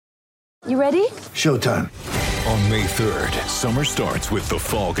You ready? Showtime. On May 3rd, summer starts with The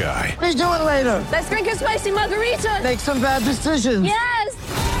Fall Guy. Let's do it later. Let's drink a spicy margarita. Make some bad decisions. Yes!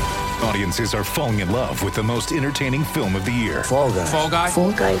 Audiences are falling in love with the most entertaining film of the year. Fall Guy. Fall Guy?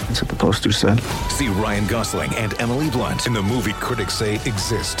 Fall guy. That's what the poster said. See Ryan Gosling and Emily Blunt in the movie critics say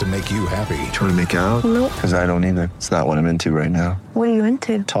exists to make you happy. Trying to make it out? Nope. Because I don't either. It's not what I'm into right now. What are you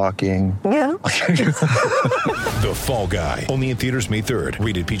into? Talking. Yeah. The Fall Guy. Only in theaters May 3rd.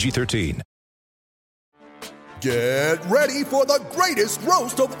 Rated PG-13. Get ready for the greatest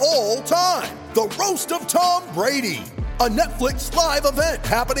roast of all time. The Roast of Tom Brady. A Netflix live event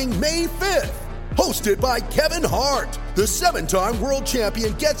happening May 5th. Hosted by Kevin Hart. The 7-time world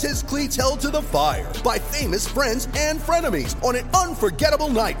champion gets his cleats held to the fire by famous friends and frenemies on an unforgettable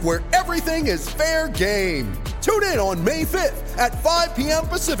night where everything is fair game. Tune in on May 5th at 5 p.m.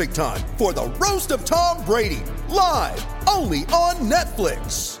 Pacific time for the Roast of Tom Brady. Live only on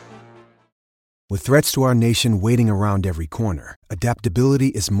Netflix. With threats to our nation waiting around every corner, adaptability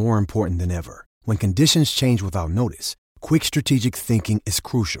is more important than ever. When conditions change without notice, quick strategic thinking is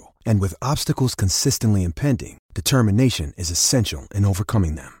crucial. And with obstacles consistently impending, determination is essential in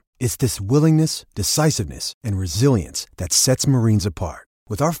overcoming them. It's this willingness, decisiveness, and resilience that sets Marines apart.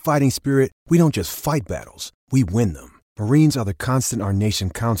 With our fighting spirit, we don't just fight battles, we win them. Marines are the constant our nation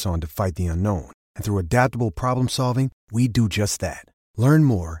counts on to fight the unknown. And through adaptable problem solving, we do just that. Learn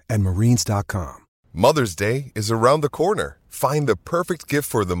more at marines.com. Mother's Day is around the corner. Find the perfect gift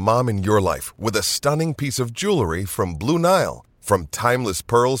for the mom in your life with a stunning piece of jewelry from Blue Nile. From timeless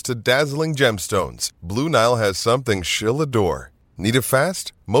pearls to dazzling gemstones, Blue Nile has something she'll adore. Need it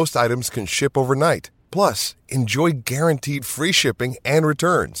fast? Most items can ship overnight. Plus, enjoy guaranteed free shipping and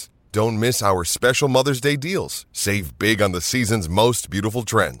returns. Don't miss our special Mother's Day deals. Save big on the season's most beautiful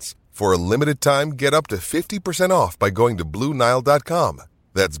trends. For a limited time, get up to 50% off by going to BlueNile.com.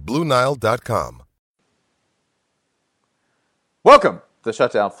 That's BlueNile.com. Welcome to the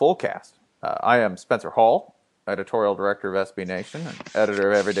Shutdown Fullcast. I am Spencer Hall, editorial director of SB Nation, and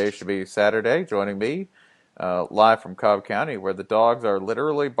editor of Every Day Should Be Saturday, joining me live from Cobb County, where the dogs are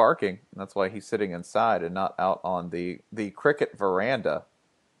literally barking. That's why he's sitting inside and not out on the cricket veranda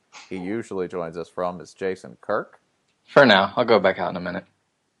he usually joins us from, is Jason Kirk. For now. I'll go back out in a minute.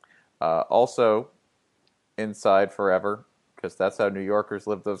 Also, inside forever, because that's how New Yorkers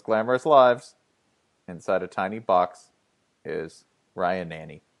live those glamorous lives, inside a tiny box, is Ryan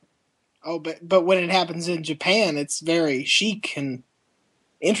Nanny. Oh, but when it happens in Japan, it's very chic and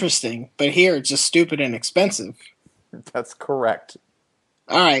interesting. But here, it's just stupid and expensive. That's correct.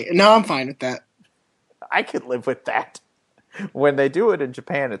 All right. No, I'm fine with that. I could live with that. When they do it in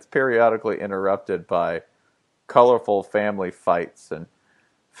Japan, it's periodically interrupted by colorful family fights and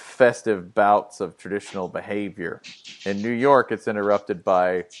festive bouts of traditional behavior. In New York, it's interrupted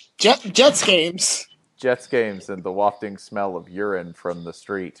by Jets games. Jets games and the wafting smell of urine from the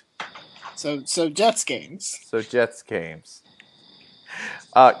street. So Jets games. So Jets games.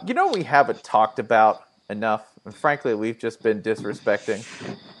 We haven't talked about enough, and frankly, we've just been disrespecting.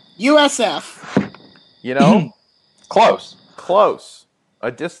 USF. Close.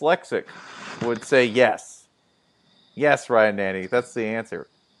 A dyslexic would say yes. Yes, Ryan Nanny, that's the answer.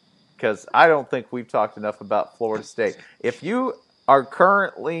 Because I don't think we've talked enough about Florida State. If you are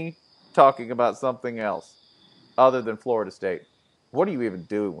currently talking about something else other than Florida State, what are you even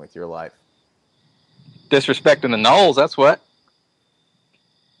doing with your life? Disrespecting the Noles, that's what.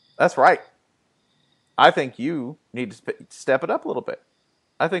 That's right. I think you need to step it up a little bit.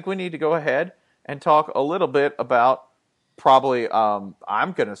 I think we need to go ahead and talk a little bit about probably, I'm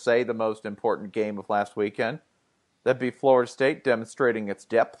going to say, the most important game of last weekend. That'd be Florida State demonstrating its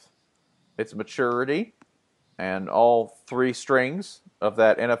depth, its maturity, and all three strings of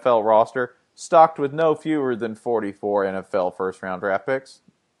that NFL roster stocked with no fewer than 44 NFL first-round draft picks.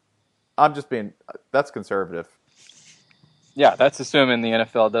 That's conservative. Yeah, that's assuming the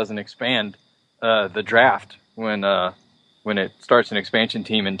NFL doesn't expand the draft when it starts an expansion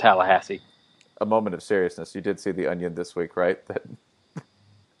team in Tallahassee. A moment of seriousness. You did see The Onion this week, right? That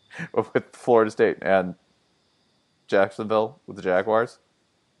with Florida State and Jacksonville with the Jaguars?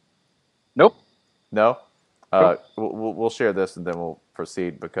 Nope. No? We'll share this and then we'll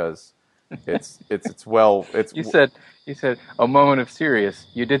proceed because it's You said a moment of serious.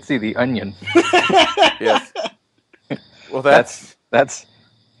 You did see The Onion. Yes. Well, that's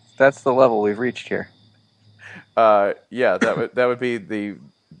the level we've reached here. Yeah, that would be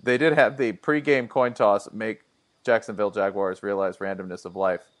they did have the pregame coin toss make Jacksonville Jaguars realize randomness of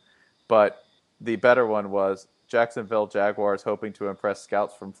life, but the better one was Jacksonville Jaguars hoping to impress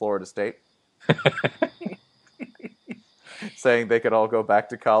scouts from Florida State. saying they could all go back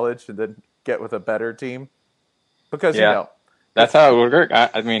to college and then get with a better team. Because, that's how it would work.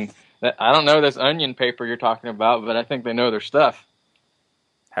 I mean, I don't know this onion paper you're talking about, but I think they know their stuff.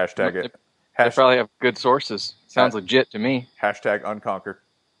 Hashtag it. They probably have good sources. Sounds legit to me. Hashtag unconquered.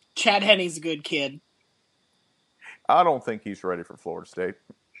 Chad Henne's a good kid. I don't think he's ready for Florida State.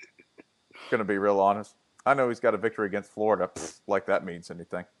 Gonna be real honest. I know he's got a victory against Florida. Like that means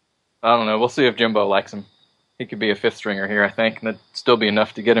anything. I don't know. We'll see if Jimbo likes him. He could be a fifth stringer here, I think, and that'd still be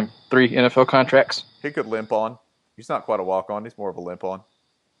enough to get him 3 NFL contracts. He could limp on. He's not quite a walk-on. He's more of a limp on.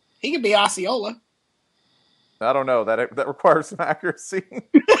 He could be Osceola. I don't know. That requires some accuracy.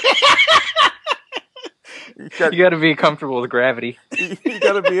 You got to be comfortable with gravity. You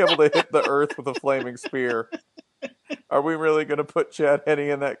got to be able to hit the earth with a flaming spear. Are we really going to put Chad Henne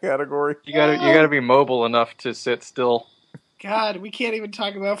in that category? You got to be mobile enough to sit still. God, we can't even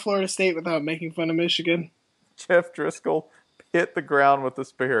talk about Florida State without making fun of Michigan. Jeff Driscoll hit the ground with the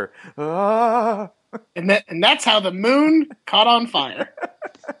spear. Ah! And that's how the moon caught on fire.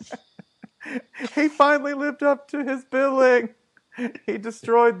 He finally lived up to his billing. He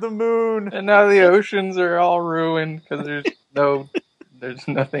destroyed the moon. And now the oceans are all ruined because there's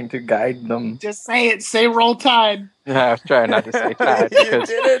nothing to guide them. Just say it. Say Roll Tide. Yeah, I was trying not to say Tide. You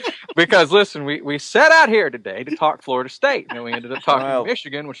did it. Because listen, we set out here today to talk Florida State, and then we ended up talking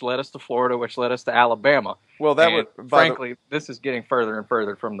Michigan, which led us to Florida, which led us to Alabama. Well, frankly, this is getting further and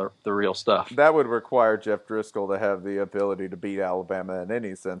further from the real stuff. That would require Jeff Driscoll to have the ability to beat Alabama in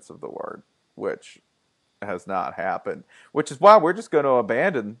any sense of the word, which has not happened. Which is why we're just going to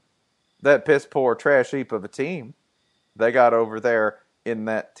abandon that piss-poor trash heap of a team they got over there in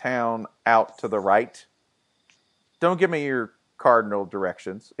that town out to the right. Don't give me your cardinal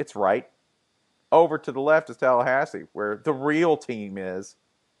directions. It's right. Over to the left is Tallahassee, where the real team is,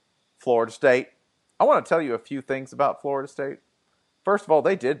 Florida State. I want to tell you a few things about Florida State. First of all,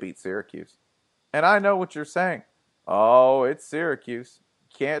 they did beat Syracuse. And I know what you're saying. Oh, it's Syracuse.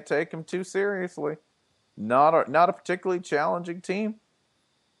 Can't take them too seriously. Not a particularly challenging team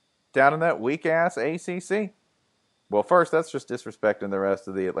down in that weak-ass ACC. Well, first, that's just disrespecting the rest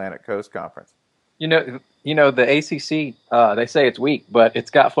of the Atlantic Coast Conference. You know the ACC, they say it's weak, but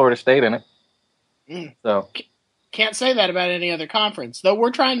it's got Florida State in it. So can't say that about any other conference, though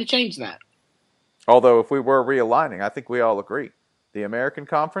we're trying to change that. Although, if we were realigning, I think we all agree. The American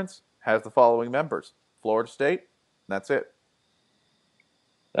Conference has the following members. Florida State, and that's it.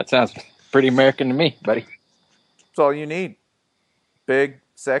 That sounds pretty American to me, buddy. That's all you need. Big,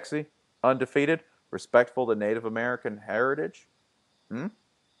 sexy, undefeated, respectful to Native American heritage.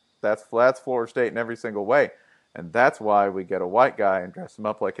 That's Florida State in every single way. And that's why we get a white guy and dress him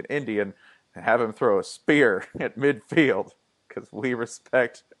up like an Indian and have him throw a spear at midfield, because we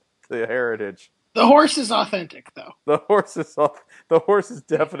respect the heritage. The horse is authentic, though. The horse is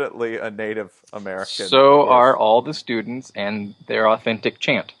definitely a Native American. So are all the students and their authentic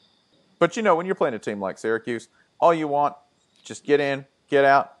chant. But when you're playing a team like Syracuse, all you want, just get in, get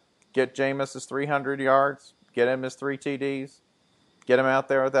out, get Jameis his 300 yards, get him his 3 TDs, get him out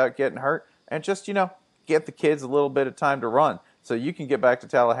there without getting hurt, and just, get the kids a little bit of time to run so you can get back to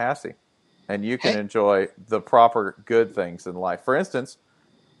Tallahassee and you can enjoy the proper good things in life. For instance,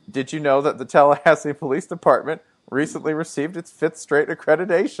 did you know that the Tallahassee Police Department recently received its 5th straight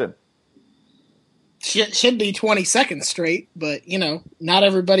accreditation? Should be 22nd straight, but, not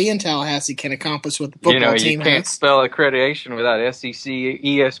everybody in Tallahassee can accomplish what the football team has. You can't spell accreditation without SEC,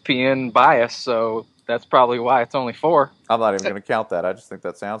 ESPN bias, so that's probably why it's only 4. I'm not even going to count that. I just think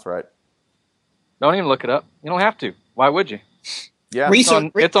that sounds right. Don't even look it up. You don't have to. Why would you? Yeah, it's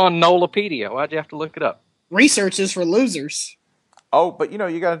on Nolapedia. Why'd you have to look it up? Research is for losers. Oh, but you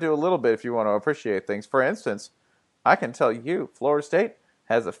got to do a little bit if you want to appreciate things. For instance, I can tell you, Florida State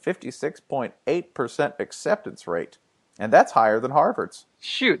has a 56.8% acceptance rate, and that's higher than Harvard's.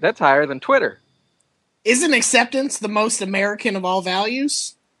 Shoot, that's higher than Twitter. Isn't acceptance the most American of all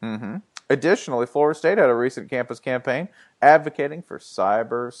values? Mm-hmm. Additionally, Florida State had a recent campus campaign advocating for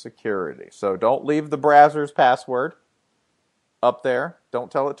cybersecurity. So don't leave the Brazzers password up there.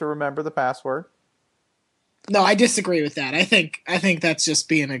 Don't tell it to remember the password. No, I disagree with that. I think that's just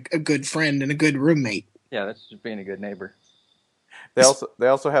being a good friend and a good roommate. Yeah, that's just being a good neighbor. They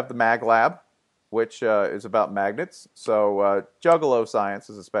also have the Mag Lab, which is about magnets. So Juggalo science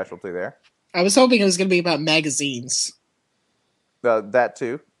is a specialty there. I was hoping it was going to be about magazines. That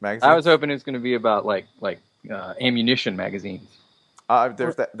too. Magazines. I was hoping it was going to be about like ammunition magazines.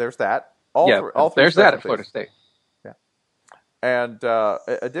 There's that. There's that at Florida State. Yeah. And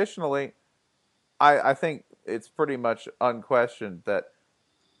additionally, I think it's pretty much unquestioned that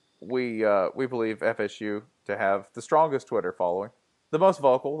we believe FSU to have the strongest Twitter following. The most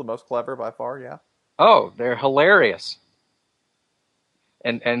vocal, the most clever by far, yeah. Oh, they're hilarious.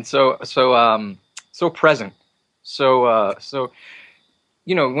 And so present. So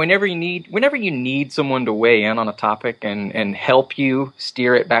whenever you need someone to weigh in on a topic and help you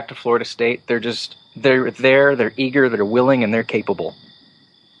steer it back to Florida State, they're there, they're eager, they're willing, and they're capable.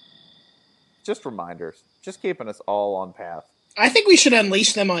 Just reminders. Just keeping us all on path. I think we should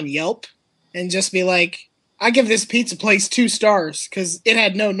unleash them on Yelp and just be like, I give this pizza place 2 stars because it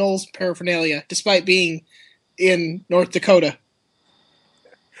had no Knowles paraphernalia, despite being in North Dakota.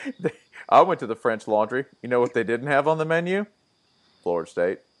 I went to the French Laundry. You know what they didn't have on the menu? Florida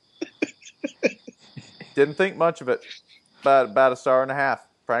State. Didn't think much of it. About 1.5 stars.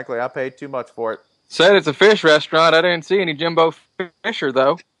 Frankly, I paid too much for it. Said it's a fish restaurant. I didn't see any Jimbo Fisher,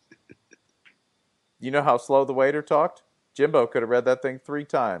 though. You know how slow the waiter talked? Jimbo could have read that thing 3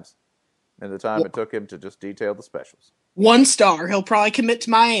 times in the time it took him to just detail the specials. 1 star. He'll probably commit to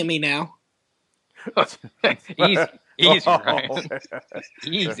Miami now. Easy, Ryan.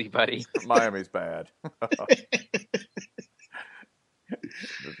 Easy, buddy. Miami's bad.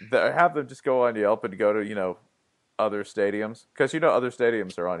 Have them just go on Yelp and go to, other stadiums. Because other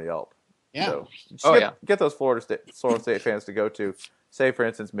stadiums are on Yelp. Yeah. So get those Florida State fans to go to, say, for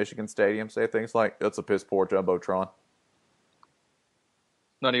instance, Michigan Stadium. Say things like, "It's a piss poor Jumbotron."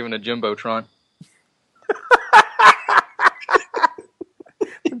 Not even a Jimbotron.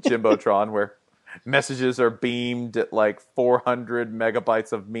 Jimbotron, where messages are beamed at like 400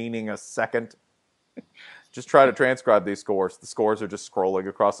 megabytes of meaning a second. Just try to transcribe these scores. The scores are just scrolling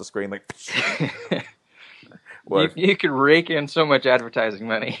across the screen like... You could rake in so much advertising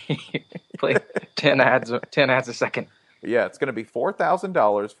money. Play 10 ads a second. Yeah, it's going to be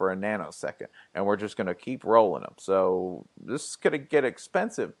 $4,000 for a nanosecond, and we're just going to keep rolling them. So this is going to get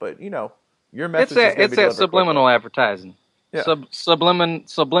expensive, but your message is going to be It's that subliminal quickly. advertising. Yeah.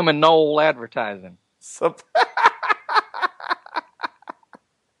 Subliminal advertising.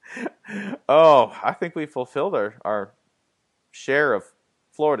 Oh, I think we fulfilled our share of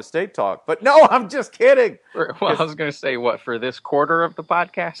Florida State talk. But no, I'm just kidding. Well, I was going to say, for this quarter of the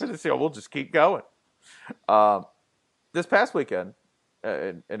podcast? We'll just keep going. This past weekend,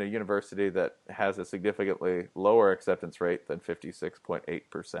 in a university that has a significantly lower acceptance rate than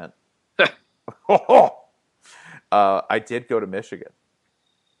 56.8%, I did go to Michigan.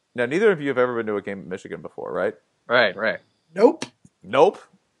 Now, neither of you have ever been to a game at Michigan before, right? Right. Nope.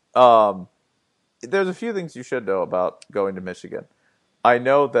 There's a few things you should know about going to Michigan. I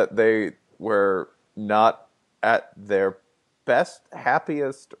know that they were not at their best,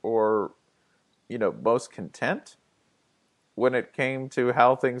 happiest, or most content when it came to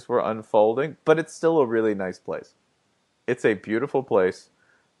how things were unfolding, but it's still a really nice place. It's a beautiful place.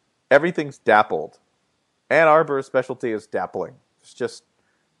 Everything's dappled. Ann Arbor's specialty is dappling. It's just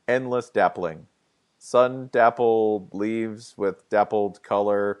endless dappling. Sun-dappled leaves with dappled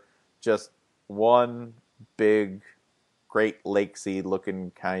color. Just one big Great Lakesy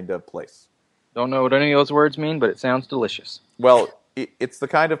looking kind of place. Don't know what any of those words mean, but it sounds delicious. Well, it's the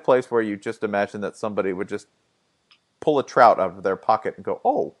kind of place where you just imagine that somebody would just pull a trout out of their pocket and go,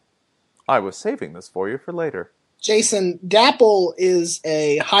 "Oh, I was saving this for you for later." Jason, dapple is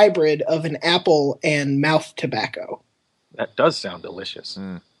a hybrid of an apple and mouth tobacco. That does sound delicious.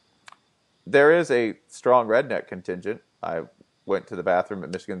 There is a strong redneck contingent. I went to the bathroom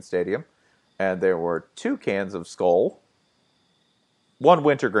at Michigan Stadium, and there were 2 cans of Skull, 1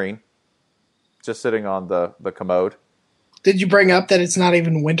 wintergreen, just sitting on the commode. Did you bring up that it's not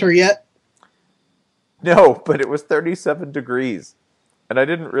even winter yet? No, but it was 37 degrees, and I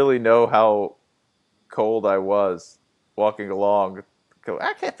didn't really know how cold I was walking along.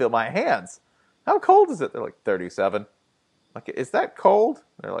 I can't feel my hands. How cold is it? They're like 37. Like, is that cold?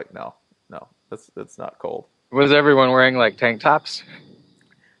 They're like, no, it's not cold. Was everyone wearing like tank tops?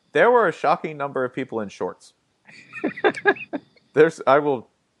 There were a shocking number of people in shorts. I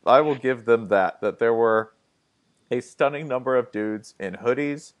will give them that there were a stunning number of dudes in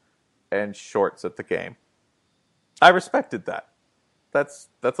hoodies and shorts at the game. I respected that. That's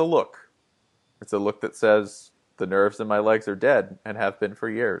a look. It's a look that says the nerves in my legs are dead and have been for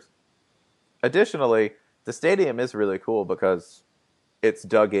years. Additionally, the stadium is really cool because it's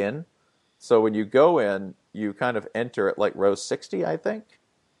dug in. So when you go in, you kind of enter at like row 60, I think.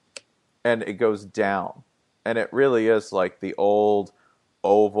 And it goes down. And it really is like the old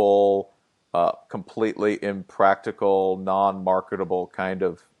oval, completely impractical, non-marketable kind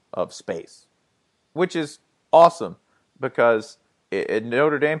of space. Which is awesome because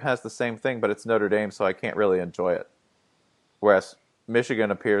Notre Dame has the same thing, but it's Notre Dame, so I can't really enjoy it. Whereas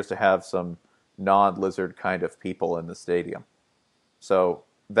Michigan appears to have some non-lizard kind of people in the stadium. So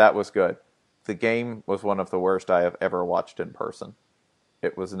that was good. The game was one of the worst I have ever watched in person.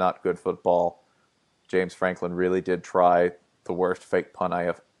 It was not good football. James Franklin really did try the worst fake punt I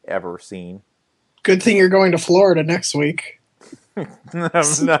have ever seen. Good thing you're going to Florida next week.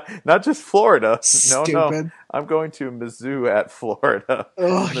 not just Florida. Stupid. No. I'm going to Mizzou at Florida.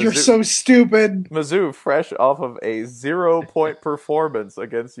 Oh, you're so stupid. Mizzou, fresh off of a 0-point performance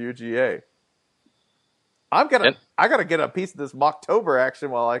against UGA. I gotta get a piece of this Mocktober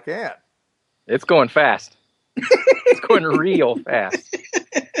action while I can. It's going fast. It's going real fast.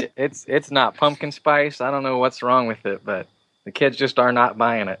 It's not pumpkin spice. I don't know what's wrong with it, but the kids just are not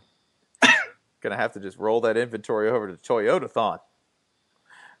buying it. Gonna have to just roll that inventory over to Toyotathon.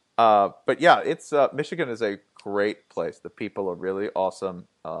 But yeah, it's Michigan is a great place. The people are really awesome.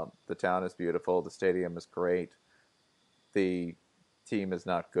 The town is beautiful. The stadium is great. The team is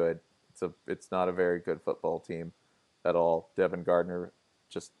not good. It's not a very good football team at all. Devin Gardner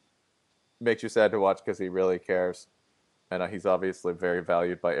just makes you sad to watch because he really cares, and he's obviously very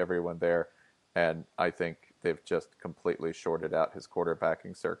valued by everyone there. And I think they've just completely shorted out his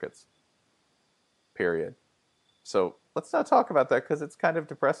quarterbacking circuits. Period. So let's not talk about that because it's kind of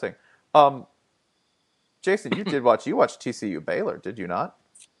depressing. Jason, you watched TCU Baylor, did you not?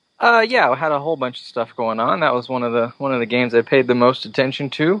 Yeah, I had a whole bunch of stuff going on. That was one of the games I paid the most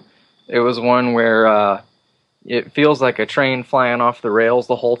attention to. It was one where it feels like a train flying off the rails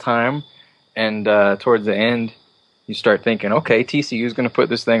the whole time, and towards the end, you start thinking, okay, TCU is going to put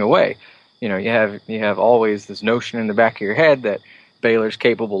this thing away. You know, you have always this notion in the back of your head that Baylor's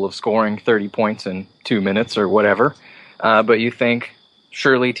capable of scoring 30 points in 2 minutes or whatever, but you think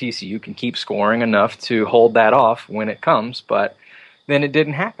surely TCU can keep scoring enough to hold that off when it comes, but then it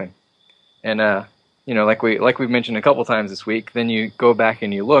didn't happen. And you know, like we've mentioned a couple times this week, then you go back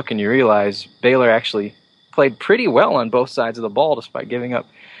and you look and you realize Baylor actually played pretty well on both sides of the ball despite giving up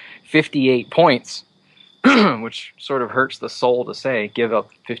 58 points, which sort of hurts the soul to say, give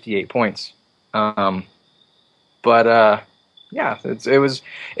up 58 points. Yeah, it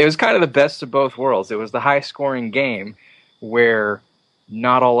was kind of the best of both worlds. It was the high-scoring game where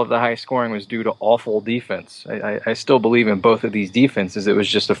not all of the high scoring was due to awful defense. I still believe in both of these defenses. It was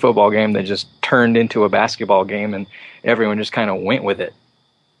just a football game that just turned into a basketball game, and everyone just kind of went with it.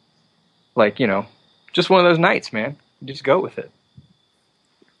 Like, you know, just one of those nights, man. You just go with it.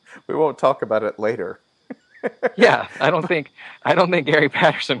 We won't talk about it later. Yeah, I don't think Gary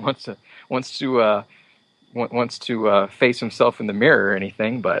Patterson wants to face himself in the mirror or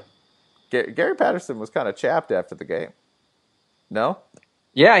anything, but Gary Patterson was kind of chapped after the game. No?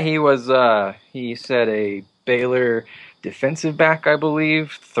 Yeah, he was. He said a Baylor defensive back, I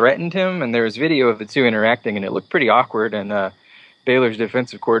believe, threatened him, and there was video of the two interacting, and it looked pretty awkward. And Baylor's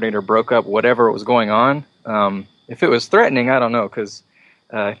defensive coordinator broke up whatever was going on. If it was threatening, I don't know, because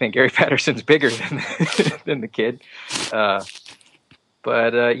I think Gary Patterson's bigger than the kid.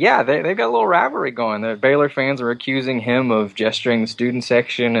 But yeah, they've got a little rivalry going. The Baylor fans were accusing him of gesturing the student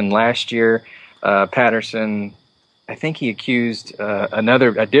section, and last year, Patterson, I think he accused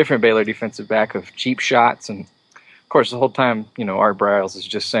a different Baylor defensive back of cheap shots, and of course the whole time, you know, Art Briles is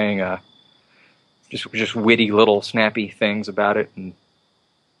just saying just witty little snappy things about it, and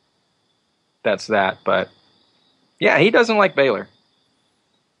that's that. But yeah, he doesn't like Baylor.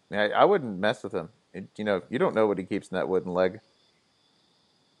 Yeah, I wouldn't mess with him. You know, you don't know what he keeps in that wooden leg.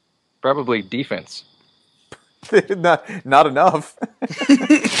 Probably defense. not enough.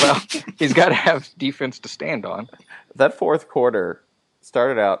 Well, he's got to have defense to stand on. That fourth quarter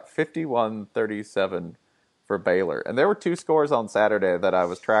started out 51-37 for Baylor. And there were two scores on Saturday that I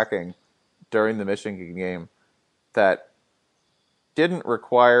was tracking during the Michigan game that didn't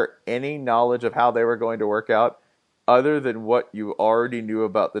require any knowledge of how they were going to work out other than what you already knew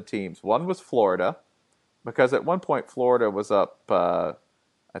about the teams. One was Florida, because at one point Florida was up, I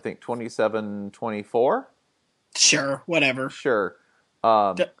think, 27-24. Sure, whatever. Sure.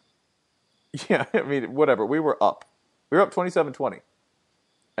 Yeah, I mean, whatever. We were up 27-20.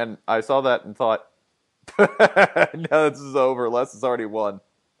 And I saw that and thought, no, this is over. Les has already won.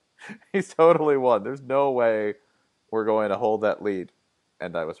 He's totally won. There's no way we're going to hold that lead.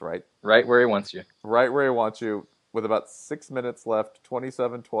 And I was right. Right where he wants you. Right where he wants you. With about 6 minutes left,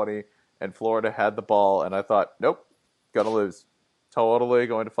 27-20, and Florida had the ball. And I thought, nope, going to lose. Totally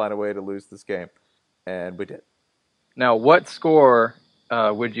going to find a way to lose this game. And we did. Now, what score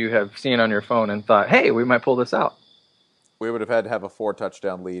would you have seen on your phone and thought, hey, we might pull this out? We would have had to have a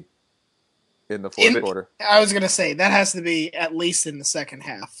 4-touchdown lead in the fourth quarter. I was going to say, that has to be at least in the second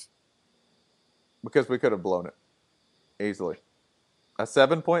half. Because we could have blown it easily. A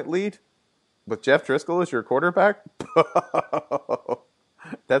 7-point lead? With Jeff Driscoll as your quarterback?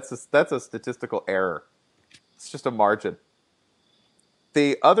 That's a statistical error. It's just a margin.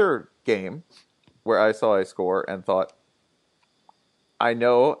 The other game where I saw a score and thought, I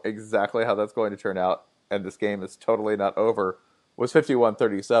know exactly how that's going to turn out, and this game is totally not over, was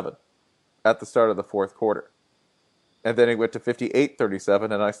 51-37 at the start of the fourth quarter. And then it went to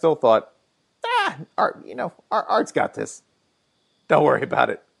 58-37, and I still thought, Art's got this. Don't worry about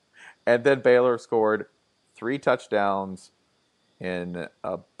it. And then Baylor scored 3 touchdowns in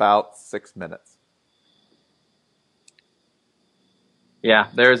about 6 minutes. Yeah,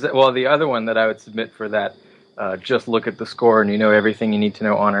 the other one that I would submit for that, just look at the score and you know everything you need to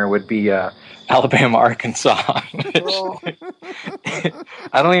know honor would be Alabama-Arkansas.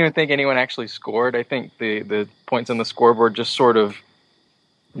 I don't even think anyone actually scored. I think the points on the scoreboard just sort of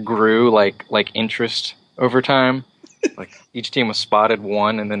grew like interest over time. Like each team was spotted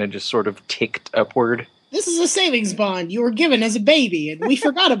 1 and then it just sort of ticked upward. This is a savings bond you were given as a baby and we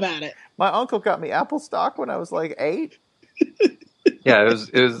forgot about it. My uncle got me Apple stock when I was like 8. Yeah,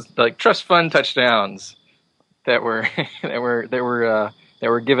 it was like trust fund touchdowns that were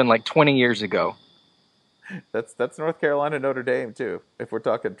given like 20 years ago. That's North Carolina Notre Dame too. If we're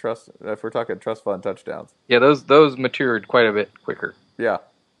talking trust fund touchdowns. Yeah, those matured quite a bit quicker. Yeah.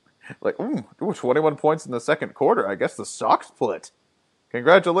 Like, 21 points in the second quarter. I guess the Sox split.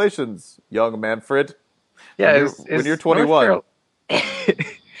 Congratulations, young Manfred. Yeah, when you're 21.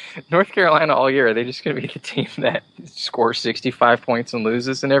 North Carolina all year, are they just going to be the team that scores 65 points and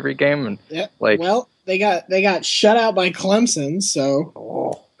loses in every game? And well, they got shut out by Clemson,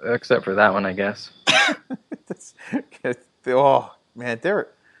 so except for that one, I guess. Oh man,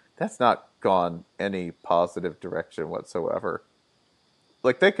 that's not gone any positive direction whatsoever.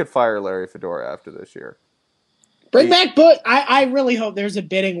 Like they could fire Larry Fedora after this year. Bring back Butch. I really hope there's a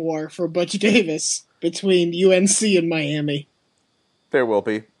bidding war for Butch Davis between UNC and Miami. There will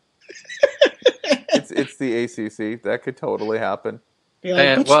be. It's the ACC. That could totally happen.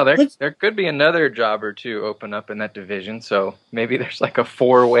 Like, there could be another job or two open up in that division, so maybe there's like a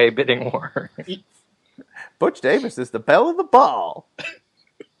 4-way bidding war. Butch Davis is the belle of the ball.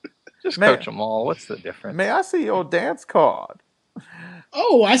 Just coach them all. What's the difference? May I see your dance card?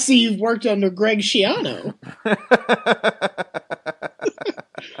 Oh, I see you've worked under Greg Schiano.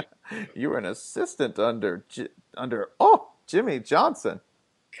 You were an assistant under Jimmy Johnson.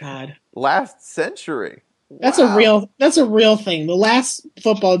 God. Last century. That's a real thing. The last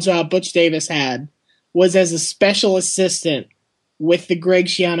football job Butch Davis had was as a special assistant with the Greg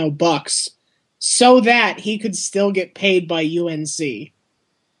Schiano Bucks so that he could still get paid by UNC.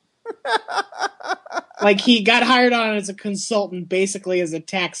 Like he got hired on as a consultant basically as a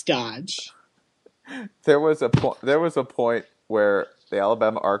tax dodge. There was a point where the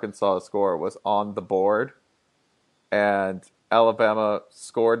Alabama-Arkansas score was on the board and Alabama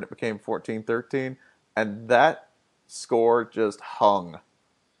scored and it became 14-13 and that score just hung,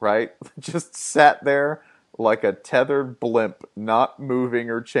 right? Just sat there like a tethered blimp, not moving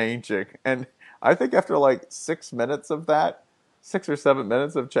or changing. And I think after like 6 minutes of that, 6 or 7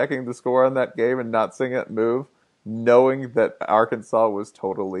 minutes of checking the score on that game and not seeing it move, knowing that Arkansas was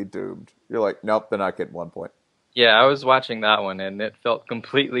totally doomed. You're like, nope, they're not getting 1 point. Yeah, I was watching that one and it felt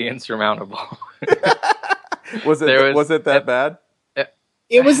completely insurmountable. Was it that bad?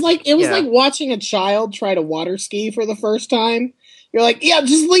 It was like watching a child try to water ski for the first time. You're like, yeah,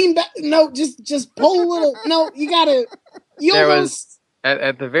 just lean back. No, just pull a little. No, you gotta.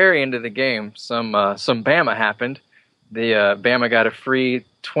 At the very end of the game, some Bama happened. The Bama got a free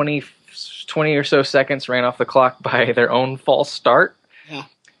 20 or so seconds ran off the clock by their own false start. Yeah.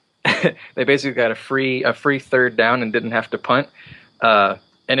 They basically got a free third down and didn't have to punt.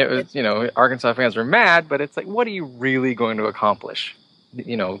 And it was, Arkansas fans were mad, but it's like, what are you really going to accomplish?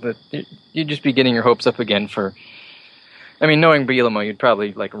 You'd just be getting your hopes up again for. I mean, knowing Bielema, you'd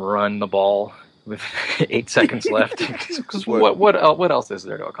probably like run the ball with 8 seconds left. Because what else is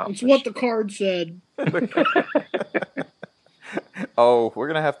there to accomplish? It's what the card said. Oh, we're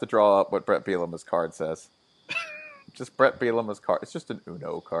gonna have to draw up what Brett Bielema's card says. Just Brett Bielema's card. It's just an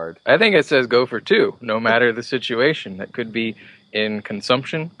Uno card. I think it says go for 2, no matter the situation. That could be in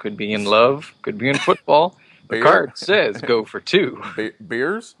consumption, could be in love, could be in football. The card says go for 2.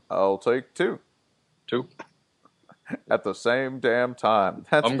 Beers? I'll take 2. 2. At the same damn time.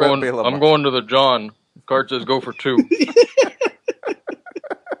 That's I'm going to the John. The card says go for 2.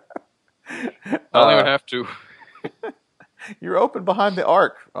 I don't even have to. You're open behind the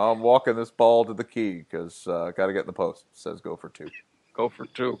arc. I'm walking this ball to the key because got to get in the post. It says go for 2. Go for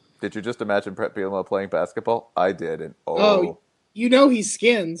 2. Did you just imagine Brett Bielema playing basketball? I did. And You know he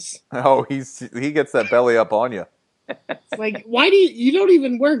skins. Oh, he gets that belly up on you. It's like, why do you don't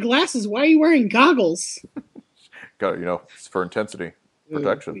even wear glasses? Why are you wearing goggles? Got it's for intensity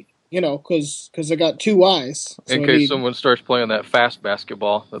protection. Because I got two eyes. So In case someone starts playing that fast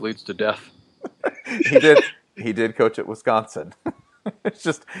basketball that leads to death. He did coach at Wisconsin. It's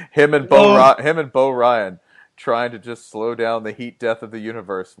just him and Bo Ryan trying to just slow down the heat death of the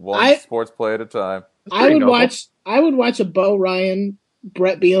universe, one sports play at a time. I would watch a Bo Ryan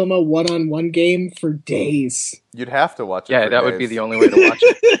Brett Bielema one-on-one game for days. You'd have to watch it. Yeah, that would be the only way to watch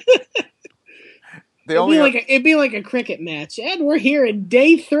it. It'd be like a cricket match, and we're here in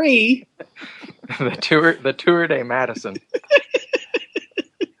day 3. the tour de Madison.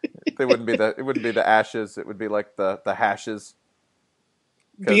 It wouldn't be the Ashes. It would be like the Hashes.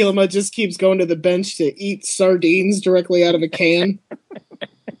 Bielema just keeps going to the bench to eat sardines directly out of a can.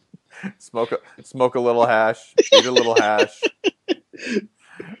 Smoke a little hash. Eat a little hash.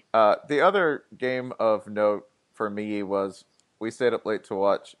 The other game of note for me was we stayed up late to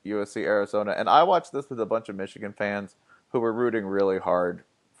watch USC Arizona, and I watched this with a bunch of Michigan fans who were rooting really hard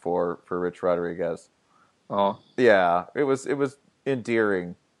for Rich Rodriguez. Oh, yeah, it was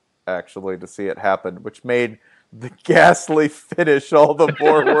endearing actually to see it happen, which made the ghastly finish all the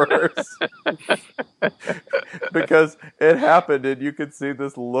more worse. Because it happened and you could see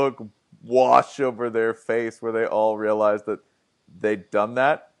this look wash over their face where they all realized that they'd done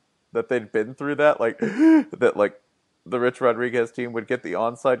that they'd been through that, like the Rich Rodriguez team would get the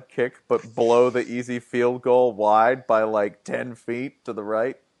onside kick but blow the easy field goal wide by like 10 feet to the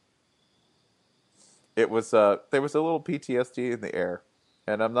right. It was there was a little PTSD in the air,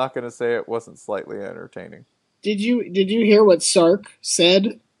 and I'm not going to say it wasn't slightly entertaining. Did you hear what Sark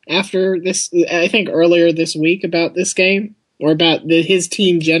said after this? I think earlier this week about this game or about his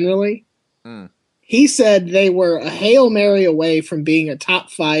team generally. He said they were a Hail Mary away from being a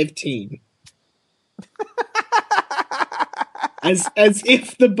top 5 team. as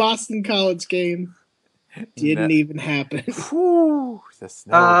if the Boston College game didn't even happen. Whew, the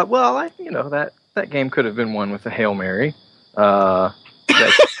snow. That game could have been won with a Hail Mary.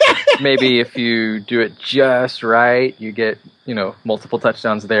 Maybe if you do it just right, you get multiple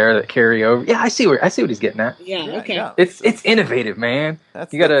touchdowns there that carry over. Yeah, I see what he's getting at. Yeah, okay. Yeah. It's innovative, man.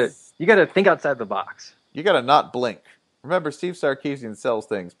 You gotta think outside the box. You gotta not blink. Remember, Steve Sarkisian sells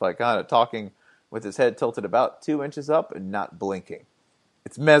things by kind of talking with his head tilted about 2 inches up and not blinking.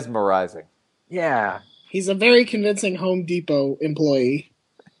 It's mesmerizing. Yeah. He's a very convincing Home Depot employee.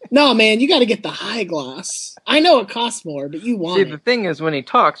 No, man, you got to get the high gloss. I know it costs more, but you want it. See, the thing is, when he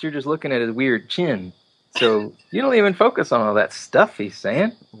talks, you're just looking at his weird chin. So you don't even focus on all that stuff he's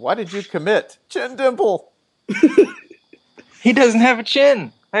saying. Why did you commit? Chin dimple. He doesn't have a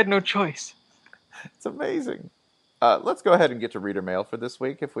chin. I had no choice. It's amazing. Let's go ahead and get to reader mail for this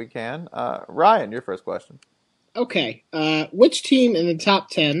week if we can. Ryan, your first question. Okay. Which team in the top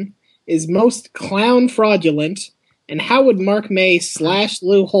 10 is most clown fraudulent, and how would Mark May /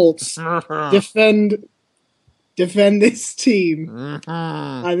 Lou Holtz defend this team?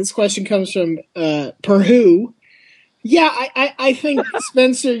 This question comes from Perhu. Yeah, I think,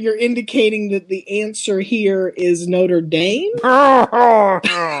 Spencer, you're indicating that the answer here is Notre Dame.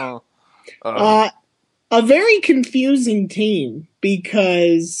 A very confusing team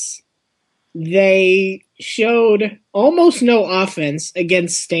because they showed almost no offense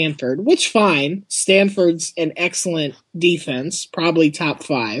against Stanford, which fine. Stanford's an excellent defense, probably top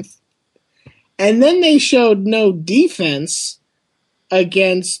 5. And then they showed no defense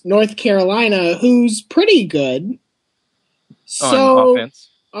against North Carolina, who's pretty good. On offense.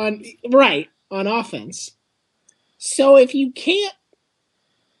 On offense. So if you can't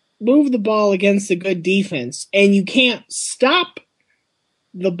move the ball against a good defense and you can't stop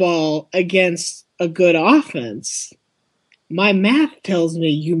the ball against a good offense, my math tells me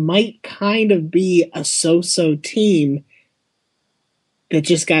you might kind of be a so-so team that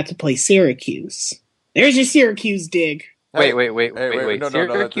just got to play Syracuse. There's your Syracuse dig. Wait. No,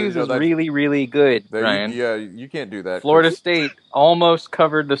 Syracuse is really, really good, Ryan. You can't do that. Florida State almost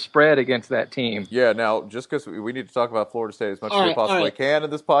covered the spread against that team. Yeah, now, just because we need to talk about Florida State as much as we possibly can in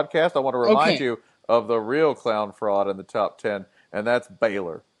this podcast, I want to remind you of the real clown fraud in the top 10, and that's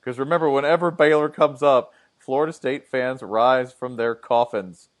Baylor. Because remember, whenever Baylor comes up, Florida State fans rise from their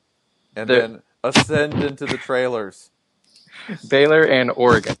coffins and then ascend into the trailers. Baylor and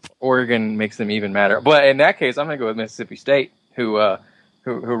Oregon. Oregon makes them even madder. But in that case, I'm going to go with Mississippi State, who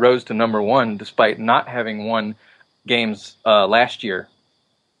rose to number 1 despite not having won games last year.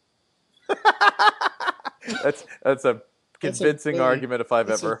 That's a convincing argument if I've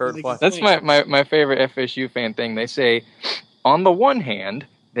ever heard one. That's my favorite FSU fan thing. They say on the one hand,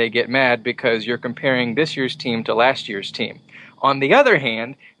 they get mad because you're comparing this year's team to last year's team. On the other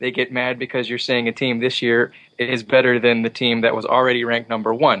hand, they get mad because you're saying a team this year is better than the team that was already ranked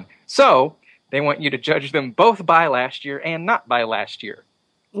number 1. So they want you to judge them both by last year and not by last year.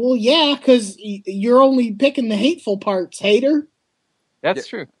 Well, yeah, because you're only picking the hateful parts, hater. That's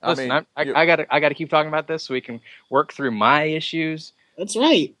true. Listen, I gotta keep talking about this so we can work through my issues. That's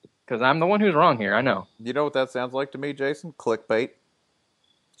right. Because I'm the one who's wrong here. I know. You know what that sounds like to me, Jason? Clickbait.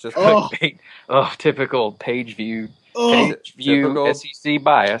 Just clickbait. Oh, typical page view. Page view SEC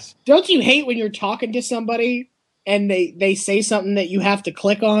bias. Don't you hate when you're talking to somebody and they say something that you have to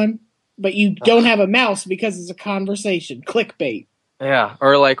click on, but you don't have a mouse because it's a conversation? Clickbait. Yeah,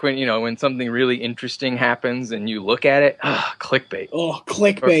 or like when something really interesting happens and you look at it, clickbait. Oh,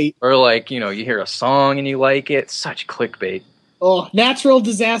 clickbait. Or like, you hear a song and you like it, such clickbait. Oh, natural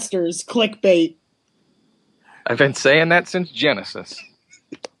disasters, clickbait. I've been saying that since Genesis.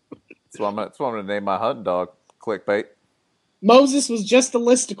 That's what I'm going to name my hunting dog, Clickbait. Moses was just a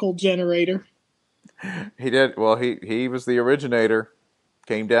listicle generator. He did. Well, he was the originator.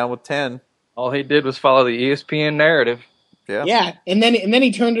 Came down with 10. All he did was follow the ESPN narrative. Yeah. Yeah, and then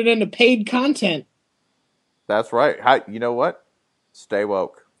he turned it into paid content. That's right. You know what? Stay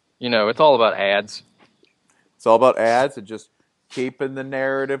woke. It's all about ads. It's all about ads and just keeping the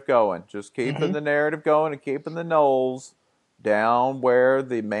narrative going. Just keeping the narrative going and keeping the Knowles down where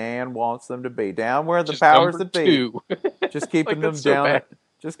the man wants them to be. Down where the powers that be. Just keeping them down.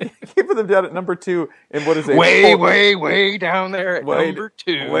 Just keeping them down at number 2. And what is it? Way down there at number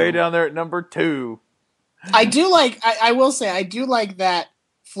 2. Way down there at number 2. I will say, I do like that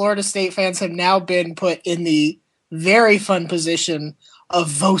Florida State fans have now been put in the very fun position of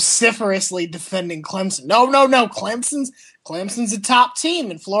vociferously defending Clemson. No, Clemson's a top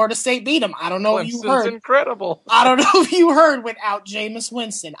team, and Florida State beat them. I don't know if you heard. Clemson's incredible. I don't know if you heard without Jameis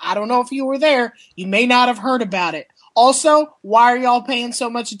Winston. I don't know if you were there. You may not have heard about it. Also, why are y'all paying so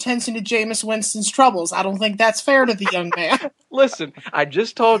much attention to Jameis Winston's troubles? I don't think that's fair to the young man. Listen, I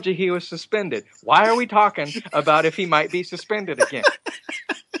just told you he was suspended. Why are we talking about if he might be suspended again?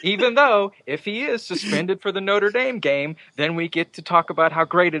 Even though, if he is suspended for the Notre Dame game, then we get to talk about how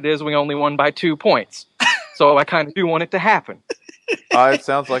great it is we only won by 2 points. So I kind of do want it to happen. It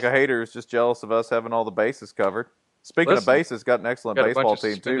sounds like a hater who's just jealous of us having all the bases covered. Speaking of bases, got an excellent baseball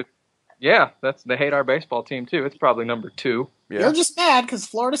team, too. Yeah, they hate our baseball team, too. It's probably number 2. Yeah. You're just mad because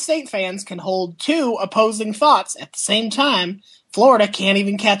Florida State fans can hold 2 opposing thoughts at the same time. Florida can't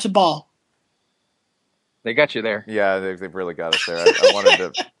even catch a ball. They got you there. Yeah, they've really got us there.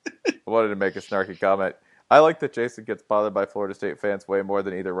 I wanted to make a snarky comment. I like that Jason gets bothered by Florida State fans way more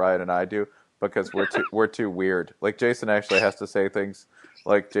than either Ryan and I do because we're too weird. Like Jason actually has to say things.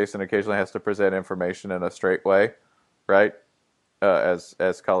 Like Jason occasionally has to present information in a straight way, right?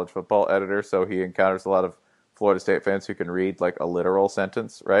 As college football editor, so he encounters a lot of Florida State fans who can read like a literal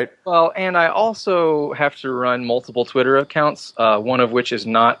sentence, right? Well, and I also have to run multiple Twitter accounts, one of which is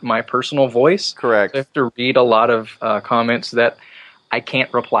not my personal voice. Correct. So I have to read a lot of comments that I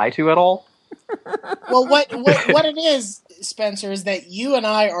can't reply to at all. Well, what it is, Spencer, is that you and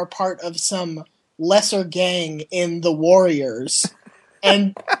I are part of some lesser gang in the Warriors.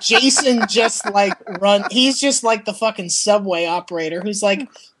 And Jason just he's just like the fucking subway operator who's like,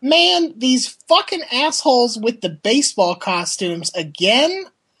 man, these fucking assholes with the baseball costumes again?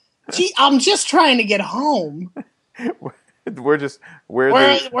 Gee, I'm just trying to get home. Whereas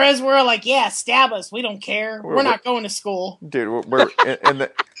we're like, yeah, stab us. We don't care. We're not going to school. Dude, we're in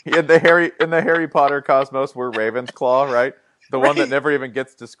the Harry Potter cosmos, we're Ravensclaw, right? The one that never even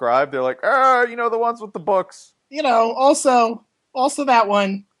gets described. They're like, the ones with the books. Also that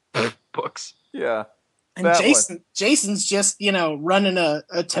one. Books. Yeah. And Jason's just, running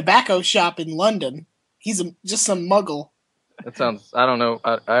a tobacco shop in London. He's just some muggle. That sounds, I don't know,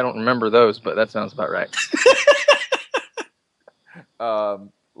 I don't remember those, but that sounds about right.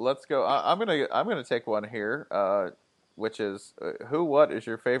 Let's go. I'm gonna take one here, which is what is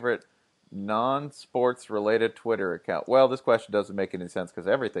your favorite non-sports related Twitter account? Well, this question doesn't make any sense because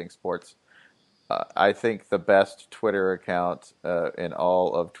everything's sports. I think the best Twitter account in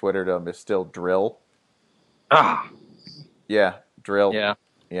all of Twitterdom is still Drill. Yeah, Drill.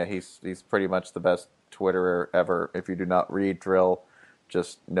 Yeah, he's pretty much the best Twitterer ever. If you do not read Drill,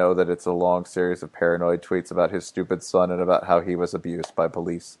 just know that it's a long series of paranoid tweets about his stupid son and about how he was abused by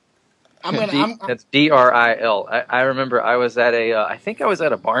police. That's DRIL. I remember I was at I think I was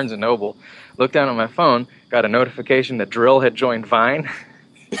at a Barnes & Noble, looked down on my phone, got a notification that Drill had joined Vine.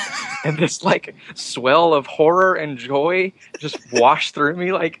 And this swell of horror and joy just washed through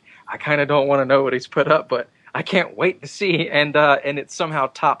me. I kind of don't want to know what he's put up, but I can't wait to see, and it somehow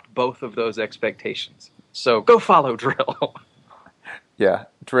topped both of those expectations. So go follow Drill. Yeah,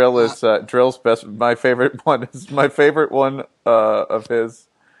 Drill is Drill's best. My favorite one of his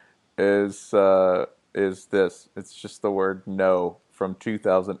is this. It's just the word "no" from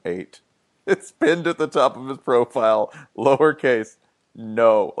 2008. It's pinned at the top of his profile, lowercase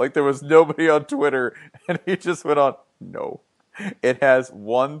no. Like there was nobody on Twitter, and he just went on no. It has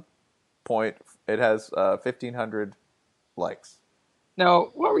 1,500 likes. Now,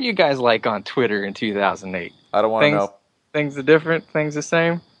 what were you guys like on Twitter in 2008? I don't want to know. Things are different, things the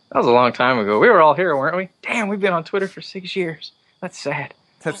same. That was a long time ago. We were all here, weren't we? Damn, we've been on Twitter for 6 years. That's sad.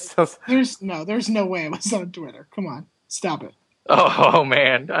 That's so. There's no way I was on Twitter. Come on, stop it. Oh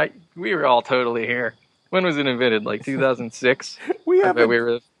man, we were all totally here. When was it invented? Like 2006? I bet we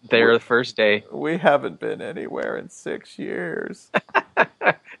were there the first day. We haven't been anywhere in 6 years.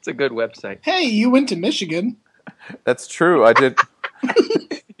 It's a good website. Hey, you went to Michigan. That's true. I did.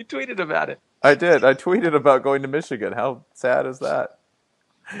 You tweeted about it. I did. I tweeted about going to Michigan. How sad is that?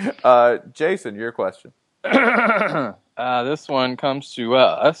 Jason, your question. This one comes to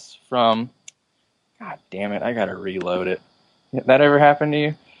us from... God damn it, I gotta reload it. That ever happened to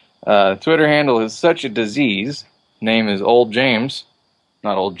you? Twitter handle is such a disease. Name is Old James,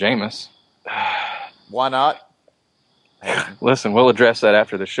 not Old Jameis. Why not? Listen, we'll address that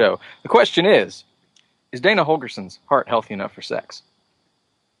after the show. The question is Dana Holgerson's heart healthy enough for sex?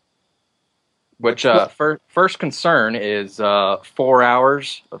 Which first concern is 4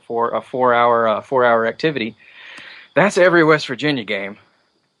 hours for a 4-hour activity. That's every West Virginia game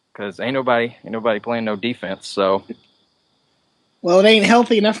because ain't nobody playing no defense. So, well, it ain't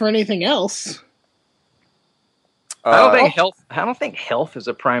healthy enough for anything else. I don't think health is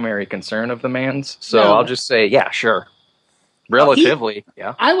a primary concern of the man's. So No. I'll just say, yeah, sure. Relatively,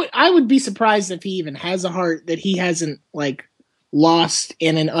 yeah. I would be surprised if he even has a heart that he hasn't like lost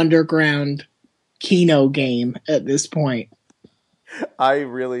in an underground Keno game at this point. I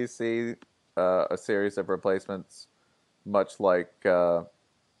really see a series of replacements, much like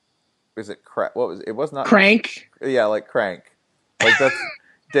is it Crank? What was it? It was not Crank. Yeah, like Crank. Like that's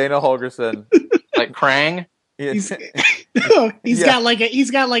Dana Holgerson. Like Krang. He's Yeah. got like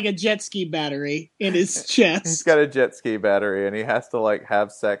a jet ski battery in his chest. He's got a jet ski battery, and he has to like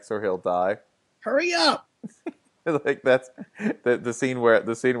have sex or he'll die. Hurry up! Like that's the scene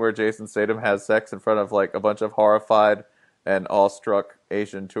where Jason Statham has sex in front of like a bunch of horrified and awestruck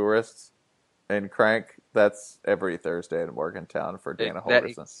Asian tourists in Crank. That's every Thursday in Morgantown for Dana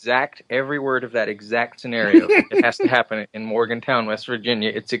Holgerson. Every word of that exact scenario. It has to happen in Morgantown, West Virginia.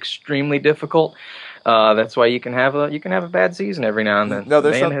 It's extremely difficult. That's why you can have a bad season every now and then. No,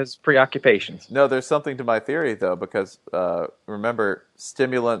 the man has preoccupations. No, there's something to my theory though, because remember,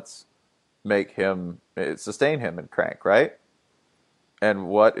 stimulants sustain him in Crank, right? And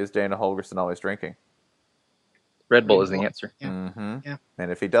what is Dana Holgerson always drinking? Red Bull is the answer. Yeah. Mm-hmm. Yeah.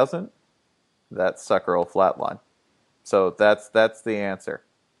 And if he doesn't, that sucker will flatline. So that's the answer.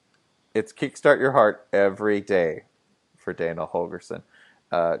 It's kickstart your heart every day for Dana Holgerson.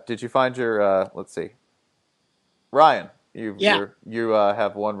 Did you find your? Let's see, Ryan. You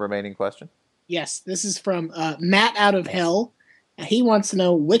have one remaining question. Yes, this is from Matt out of hell. He wants to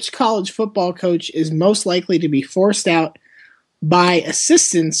know which college football coach is most likely to be forced out by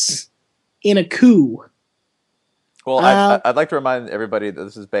assistants in a coup. Well, I'd like to remind everybody that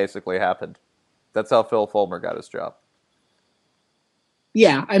this has basically happened. That's how Phil Fulmer got his job.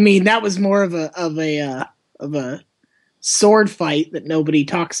 Yeah, I mean that was more of a sword fight that nobody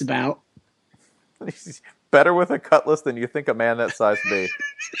talks about. He's better with a cutlass than you think a man that size be.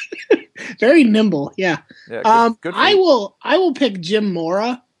 Very nimble, yeah. Good for I you. will pick Jim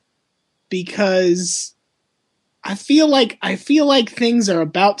Mora because I feel like things are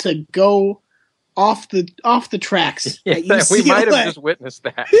about to go off the tracks. Yeah, at we might have UCLA. just witnessed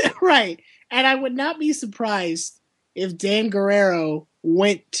that. Right. And I would not be surprised if Dan Guerrero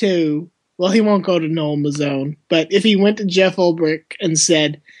went to, well, he won't go to Noel Mazzone, but if he went to Jeff Ulbrich and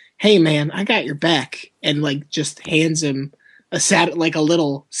said, "Hey man, I got your back," and like just hands him a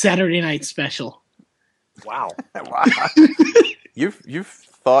little Saturday night special. Wow. Wow. You've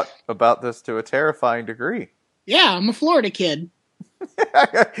thought about this to a terrifying degree. Yeah, I'm a Florida kid.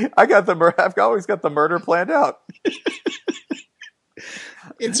 I've always got the murder planned out.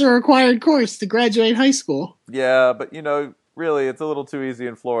 It's a required course to graduate high school. Yeah, but really, it's a little too easy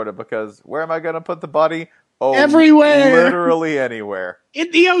in Florida because where am I going to put the body? Oh, everywhere. Literally anywhere.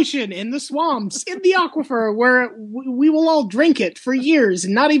 In the ocean, in the swamps, in the aquifer, where we will all drink it for years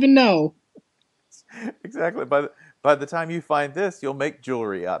and not even know. Exactly. By the time you find this, you'll make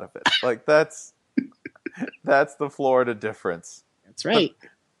jewelry out of it. Like that's That's the Florida difference. That's right.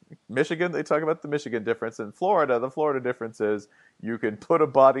 Michigan, they talk about the Michigan difference. In Florida, the Florida difference is you can put a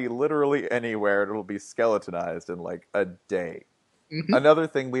body literally anywhere and it'll be skeletonized in like a day. Mm-hmm. Another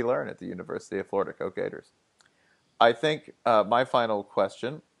thing we learn at the University of Florida, Go Gators. I think my final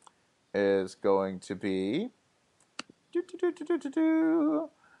question is going to be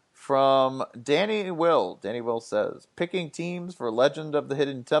from Danny Will. Danny Will says, picking teams for Legend of the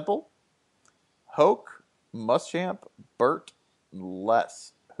Hidden Temple, Hoke, Muschamp, Burt,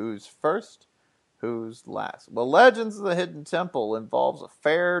 Les. Who's first? Who's last? Well, Legends of the Hidden Temple involves a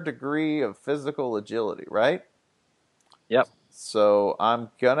fair degree of physical agility, right? Yep. So I'm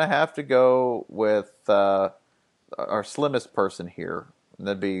going to have to go with our slimmest person here. And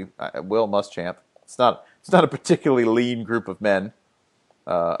that'd be Will Muschamp. It's not a particularly lean group of men.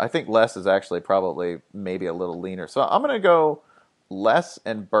 I think Les is actually probably maybe a little leaner. So I'm going to go Les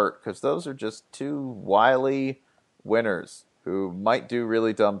and Burt because those are just two wily winners who might do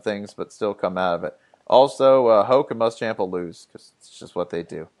really dumb things but still come out of it. Also, Hoke and Muschamp will lose because it's just what they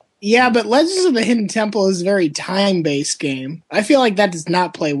do. Yeah, but Legends of the Hidden Temple is a very time-based game. I feel like that does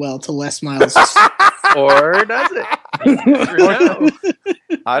not play well to Les Miles. Or does it?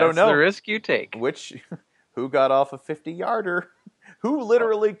 I don't know. That's the risk you take. Who got off a 50-yarder? Who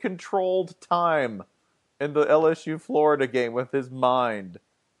literally controlled time in the LSU Florida game with his mind?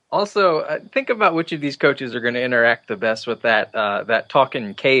 Also, think about which of these coaches are going to interact the best with that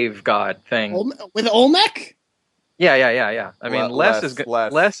talking cave god thing. With Olmec? Yeah. I mean, Les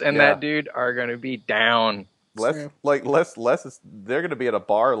and yeah. that dude are going to be down. Les is. They're going to be at a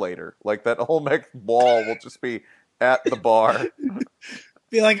bar later. Like that Olmec wall will just be at the bar.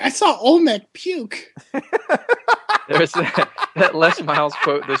 Be like, I saw Olmec puke. There's that Les Miles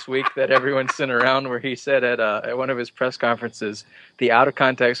quote this week that everyone sent around where he said at one of his press conferences, the out of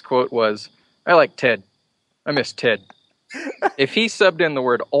context quote was, I like Ted. I miss Ted. If he subbed in the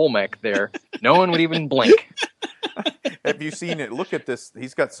word Olmec there, no one would even blink. Have you seen it? Look at this.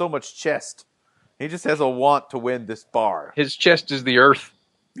 He's got so much chest. He just has a want to win this bar. His chest is the earth.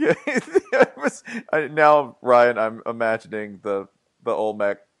 Yeah. Now, Ryan, I'm imagining the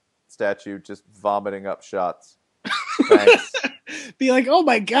Olmec statue just vomiting up shots. Thanks. Be like, oh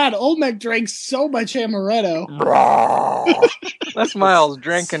my god, Olmec drank so much amaretto. Les Miles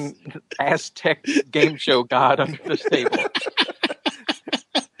drank an Aztec game show god under the table.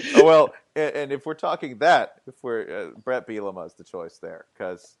 Oh, well, and if we're talking that, Brett Bielema is the choice there,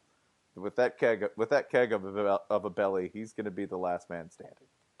 because with that keg of a belly, he's going to be the last man standing.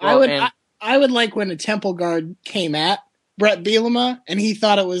 I would like when a temple guard came at Brett Bielema and he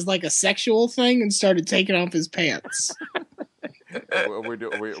thought it was like a sexual thing and started taking off his pants. Are we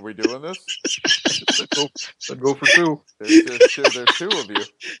doing this? Let's go for two. There's two of you.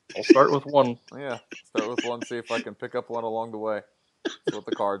 I'll start with one. Yeah, start with one. See if I can pick up one along the way. That's what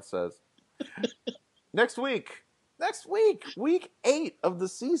the card says. Next week, week 8 of the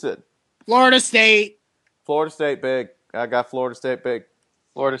season. Florida State Big. I got Florida State big.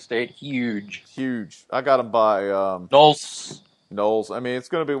 Florida State huge. I got them by Knowles. I mean, it's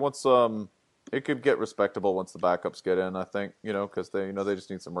going to be once it could get respectable once the backups get in. I think because they just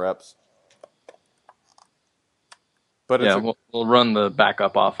need some reps. But we'll run the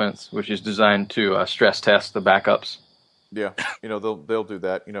backup offense, which is designed to stress test the backups. Yeah, they'll do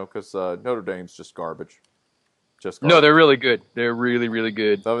that. Because Notre Dame's just garbage. No, they're really good. They're really, really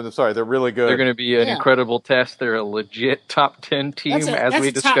good. I'm sorry, they're really good. They're going to be an incredible test. They're a legit top 10 team, as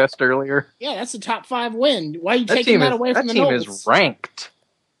we discussed earlier. Yeah, that's a top 5 win. Why are you taking that away from the Knowles? That team is ranked.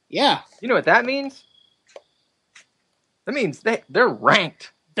 Yeah. You know what that means? That means they're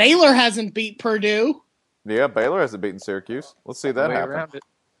ranked. Baylor hasn't beat Purdue. Yeah, Baylor hasn't beaten Syracuse. Let's see that happen.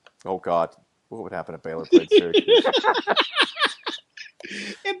 Oh, God. What would happen if Baylor played Syracuse?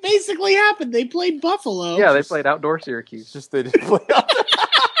 It basically happened. They played Buffalo. Yeah, they played outdoor Syracuse. Just they didn't play.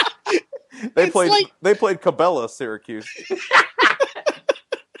 They played Cabela Syracuse.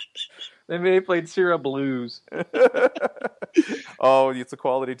 They played Sierra Blues. Oh, it's a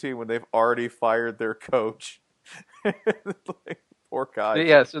quality team when they've already fired their coach. Poor guy.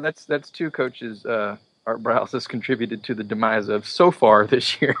 Yeah, so that's two coaches Art Briles has contributed to the demise of so far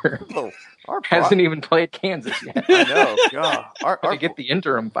this year. Oh, hasn't even played Kansas yet. I know. God, to get the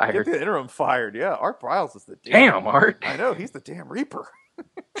interim fired. Get the interim fired. Yeah, Art Briles is the damn Art. I know he's the damn Reaper.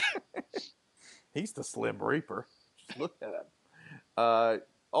 He's the Slim Reaper. Just look at him.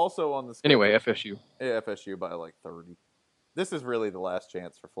 Also on the schedule, anyway, FSU. Yeah, FSU by like 30. This is really the last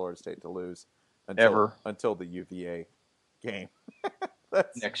chance for Florida State to lose until the UVA game.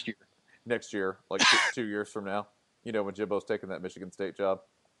 That's next year, like 2 years from now. When Jimbo's taking that Michigan State job.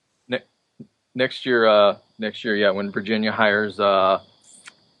 next year, yeah, when Virginia hires, shoot,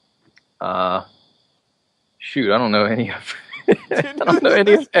 I don't know any of, I don't know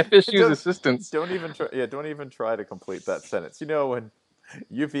any of FSU's assistants. Don't even try to complete that sentence. You know, when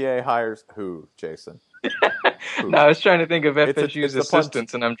UVA hires who, Jason? Who? No, I was trying to think of It's FSU's a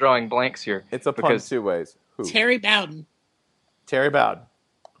assistants, and I'm drawing blanks here. It's a pun two ways. Who? Terry Bowden. Terry Bowden.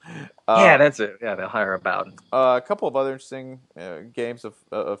 Yeah, that's it. Yeah, they'll hire a Bowden. A couple of other interesting games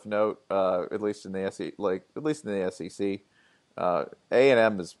of note, at least in the SEC.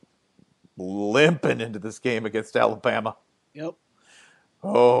 A&M is limping into this game against Alabama. Yep.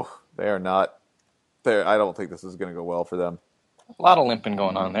 Oh, they are not. I don't think this is going to go well for them. A lot of limping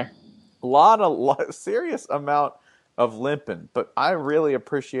going on there. Serious amount of limping. But I really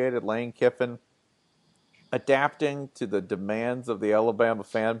appreciated Lane Kiffin adapting to the demands of the Alabama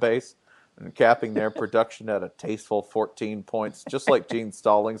fan base and capping their production at a tasteful 14 points, just like Gene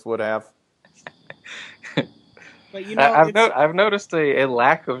Stallings would have. But you know, I've noticed a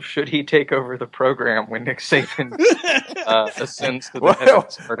lack of should he take over the program when Nick Saban ascends to the head of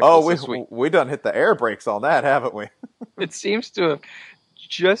his articles this week. We done hit the air brakes on that, haven't we? It seems to have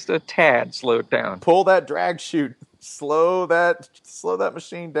just a tad slowed down. Pull that drag chute. Slow that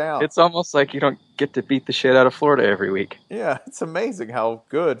machine down. It's almost like you don't get to beat the shit out of Florida every week. Yeah, it's amazing how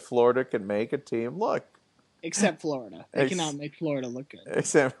good Florida can make a team look. Except Florida. They cannot make Florida look good.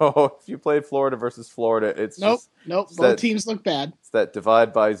 Except, if you played Florida versus Florida, it's Nope. Both teams look bad. It's that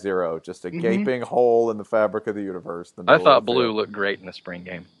divide by zero. Just a gaping hole in the fabric of the universe. I thought blue looked great in the spring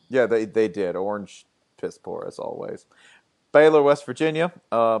game. Yeah, they did. Orange, piss poor as always. Baylor, West Virginia.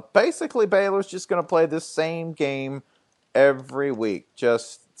 Basically, Baylor's just going to play this same game every week.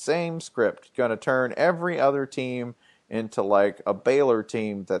 Just same script. Going to turn every other team into like a Baylor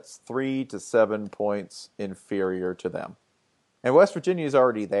team that's 3 to 7 points inferior to them. And West Virginia is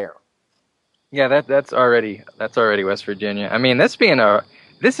already there. Yeah, that's already West Virginia. I mean, this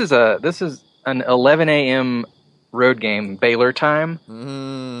is an 11 a.m. road game, Baylor time,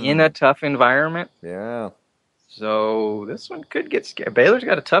 in a tough environment. Yeah. So this one could get scared. Baylor's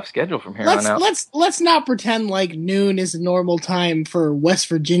got a tough schedule from here on out. Let's not pretend like noon is a normal time for West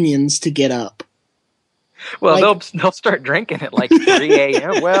Virginians to get up. Well, they'll start drinking at like 3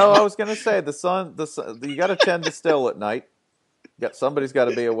 a.m. Well, I was going to say the sun. You got to tend to still at night. Somebody's got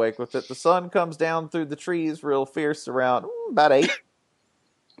to be awake with it. The sun comes down through the trees real fierce around about 8.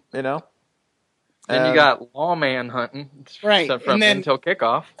 You know. And you got lawman hunting, right? Until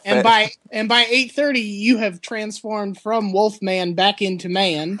kickoff. And by 8:30, you have transformed from Wolfman back into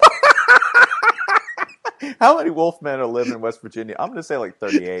man. How many Wolfmen are living in West Virginia? I'm going to say like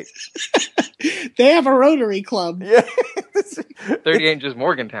 38. They have a Rotary Club. Yeah, 38 is just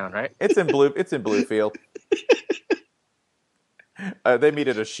Morgantown, right? It's in Bluefield. They meet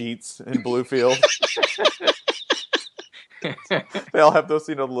at a Sheetz in Bluefield. They all have those,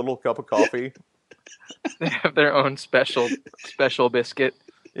 the little cup of coffee. They have their own special biscuit.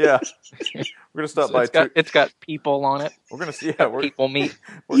 Yeah, we're gonna stop by. It's got people on it. We're gonna see. People meat.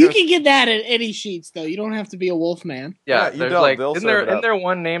 You can get that at any Sheetz, though. You don't have to be a Wolfman. Yeah, there's like isn't there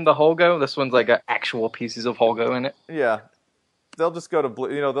one named the Holgo? This one's like actual pieces of Holgo in it. Yeah, they'll just go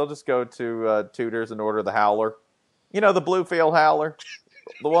to they'll just go to Tudor's and order the Howler. The Bluefield Howler,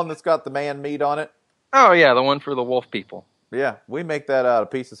 the one that's got the man meat on it. Oh yeah, the one for the wolf people. Yeah, we make that out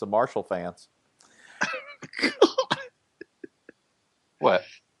of pieces of Marshall fans. What?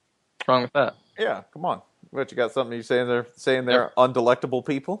 What's wrong with that? Yeah, come on. What, you got something you saying they're undelectable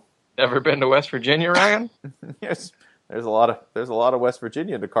people? Ever been to West Virginia, Ryan? Yes. There's a lot of West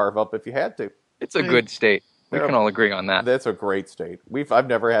Virginia to carve up if you had to. It's a good state. We can all agree on that. That's a great state. I've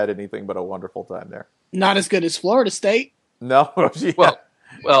never had anything but a wonderful time there. Not as good as Florida State. No. Yeah.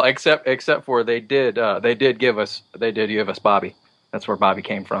 Well, except for they did give us Bobby. That's where Bobby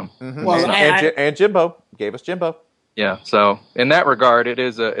came from. Mm-hmm. Well, and Jimbo gave us Jimbo. Yeah, so in that regard, it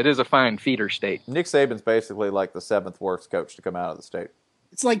is a fine feeder state. Nick Saban's basically like the 7th worst coach to come out of the state.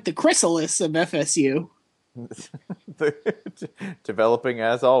 It's like the chrysalis of FSU. Developing,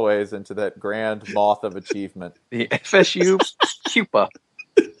 as always, into that grand moth of achievement. The FSU pupa.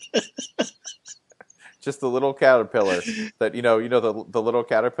 Just the little caterpillar that the little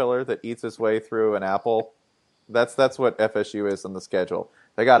caterpillar that eats its way through an apple. That's what FSU is on the schedule.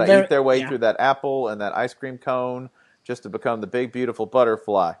 They got to eat their way through that apple and that ice cream cone just to become the big beautiful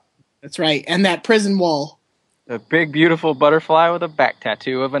butterfly. That's right, and that prison wall. A big beautiful butterfly with a back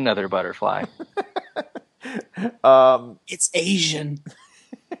tattoo of another butterfly. It's Asian.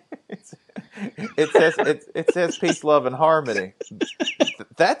 It says peace, love, and harmony.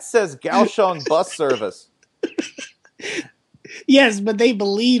 That says Kaohsiung bus service. Yes, but they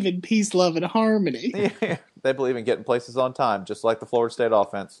believe in peace, love, and harmony. Yeah, they believe in getting places on time, just like the Florida State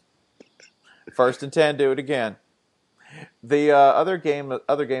offense. 1st and 10, do it again. The other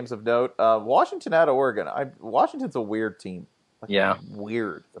games of note, Washington at Oregon. Washington's a weird team.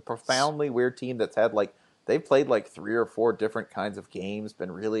 Weird. A profoundly weird team that's had they've played 3 or 4 different kinds of games,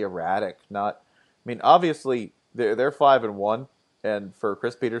 been really erratic. Obviously they're 5-1, and for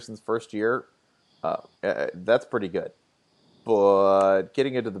Chris Peterson's first year, that's pretty good. But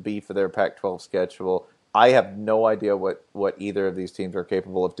getting into the beef of their Pac-12 schedule, I have no idea what either of these teams are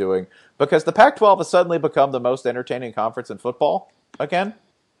capable of doing, because the Pac-12 has suddenly become the most entertaining conference in football again.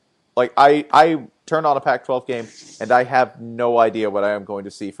 I turn on a Pac-12 game and I have no idea what I am going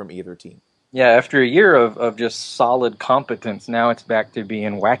to see from either team. Yeah, after a year of just solid competence, now it's back to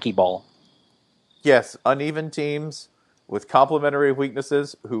being wacky ball. Yes, uneven teams with complementary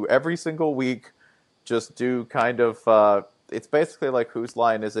weaknesses who every single week just do kind of, it's basically like whose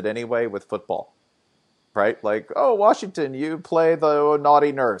line is it anyway with football, right? Washington, you play the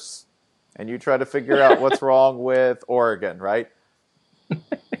naughty nurse and you try to figure out what's wrong with Oregon, right?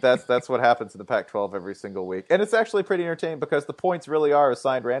 That's what happens in the Pac-12 every single week. And it's actually pretty entertaining because the points really are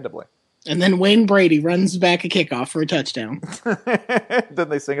assigned randomly. And then Wayne Brady runs back a kickoff for a touchdown. Then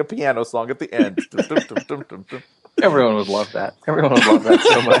they sing a piano song at the end. Everyone would love that. Everyone would love that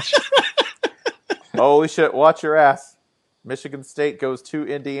so much. Holy shit, watch your ass. Michigan State goes to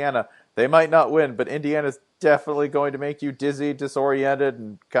Indiana. They might not win, but Indiana's definitely going to make you dizzy, disoriented,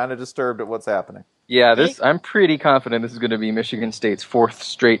 and kind of disturbed at what's happening. Yeah, I'm pretty confident this is going to be Michigan State's 4th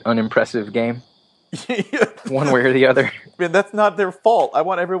straight unimpressive game. One way or the other. That's not their fault. I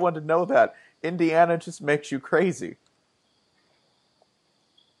want everyone to know that. Indiana just makes you crazy.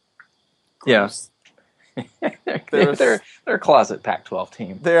 Yes. They're a closet Pac-12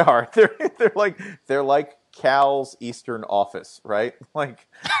 team. They are. They're like Cal's Eastern office, right?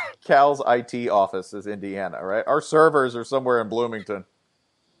 Cal's IT office is Indiana, right? Our servers are somewhere in Bloomington.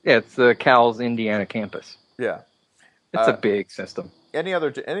 Yeah, it's the Cal's Indiana campus. Yeah. It's a big system. Any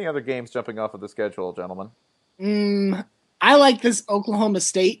other games jumping off of the schedule, gentlemen? I like this Oklahoma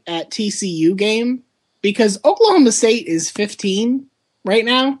State at TCU game because Oklahoma State is 15 right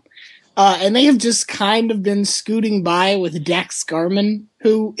now, and they have just kind of been scooting by with Dax Garman,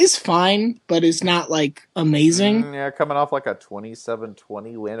 who is fine, but is not amazing. Yeah, coming off a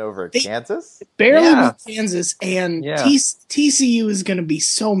 27-20 win over Kansas. Barely beat Kansas, and TCU is going to be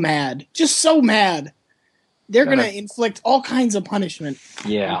so mad. Just so mad. They're going to inflict all kinds of punishment.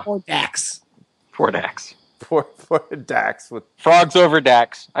 Yeah. For Dax. For Dax. For Dax. With frogs over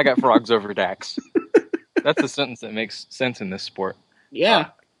Dax. I got frogs over Dax. That's a sentence that makes sense in this sport. Yeah.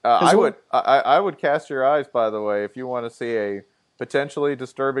 I would cast your eyes, by the way, if you want to see a potentially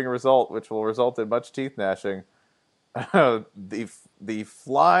disturbing result, which will result in much teeth gnashing. The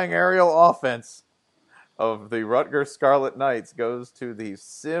flying aerial offense of the Rutgers Scarlet Knights goes to the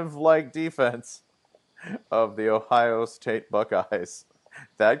sieve-like defense of the Ohio State Buckeyes.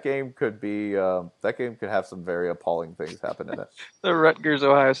 That game could have some very appalling things happen in it. The Rutgers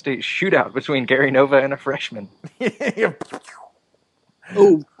Ohio State shootout between Gary Nova and a freshman.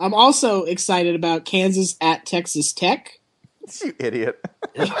 Oh, I'm also excited about Kansas at Texas Tech. You idiot.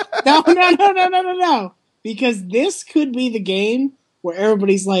 No. Because this could be the game where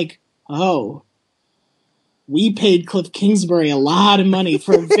everybody's like, oh, we paid Cliff Kingsbury a lot of money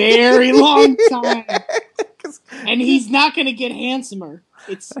for a very long time. And he's not going to get handsomer.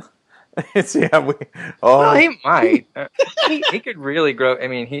 Well, he might. He could really grow. I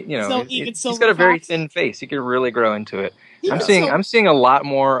mean, he's got a very thin face. He could really grow into it. Yeah. I'm seeing a lot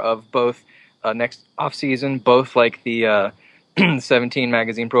more of both next off season, both the 17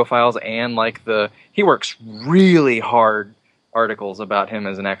 magazine profiles and he works really hard articles about him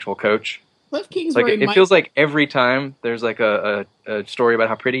as an actual coach. Cliff Kingsbury it feels like every time there's a story about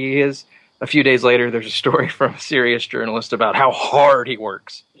how pretty he is, a few days later there's a story from a serious journalist about how hard he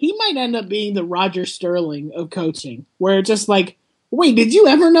works. He might end up being the Roger Sterling of coaching, where it's just wait, did you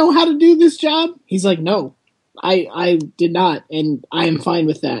ever know how to do this job? He's like, no, I did not, and I am fine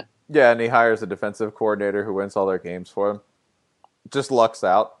with that. Yeah, and he hires a defensive coordinator who wins all their games for him. Just lucks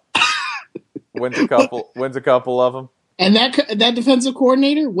out. wins a couple of them. And that defensive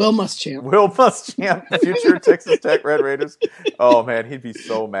coordinator, Will Muschamp. Will Muschamp, future Texas Tech Red Raiders. Oh, man, he'd be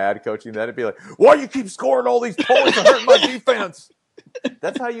so mad coaching that. He'd be like, why you keep scoring all these points and hurting my defense?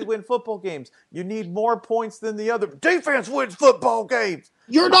 That's how you win football games. You need more points than the other. Defense wins football games.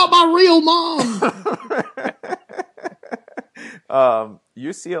 You're not my real mom.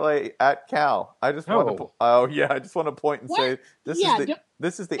 UCLA at Cal. I just want to point and say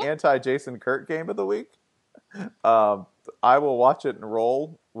this is the anti-Jason Kirk game of the week. I will watch it and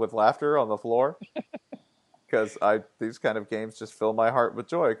roll with laughter on the floor because these kind of games just fill my heart with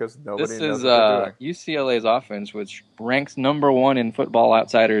joy because nobody This knows is what they're doing. UCLA's offense, which ranks number 1 in Football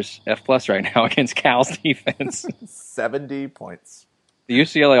Outsiders F+ right now against Cal's defense. 70 points. The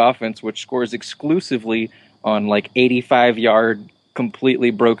UCLA offense, which scores exclusively on like 85-yard,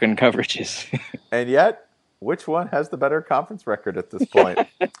 completely broken coverages. And yet, which one has the better conference record at this point?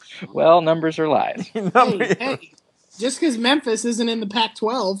 Well, numbers are lies. Hey, just because Memphis isn't in the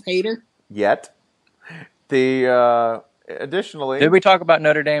Pac-12, hater. Yet. Additionally... Did we talk about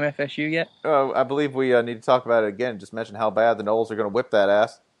Notre Dame FSU yet? I believe we need to talk about it again. Just mention how bad the Noles are going to whip that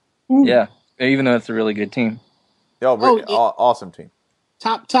ass. Ooh. Yeah, even though it's a really good team. Awesome team.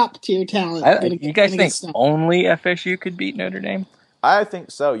 Top tier talent. You guys think only FSU could beat Notre Dame? I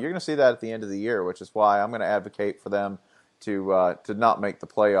think so. You're going to see that at the end of the year, which is why I'm going to advocate for them to not make the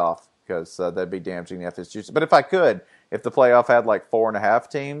playoff because that'd be damaging the FSU. But if the playoff had like 4.5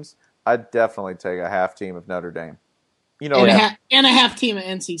 teams, I'd definitely take a half team of Notre Dame. And a half team of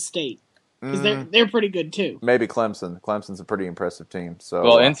NC State because they're pretty good too. Maybe Clemson. Clemson's a pretty impressive team. So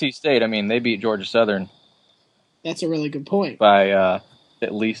NC State. I mean, they beat Georgia Southern. That's a really good point. By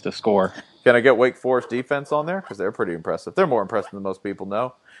at least a score. Can I get Wake Forest defense on there? Because they're pretty impressive. They're more impressive than most people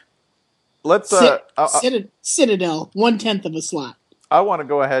know. Let's Citadel, 1/10 of a slot. I want to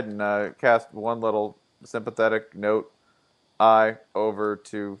go ahead and cast one little sympathetic note eye over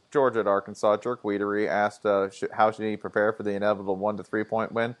to Georgia at Arkansas. Jerk Weedery asked how should he prepare for the inevitable 1-3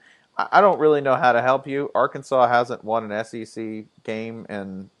 point win. I don't really know how to help you. Arkansas hasn't won an SEC game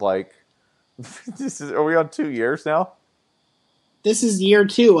in like are we on 2 years now? This is year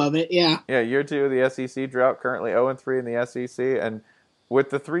 2 of it, yeah. Yeah, year 2 of the SEC drought, currently 0-3 in the SEC. And with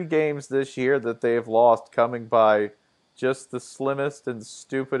the 3 games this year that they've lost coming by just the slimmest and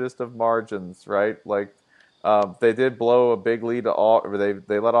stupidest of margins, right? Like, they did blow a big lead to Auburn.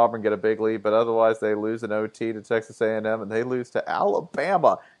 They let Auburn get a big lead, but otherwise they lose an OT to Texas A&M, and they lose to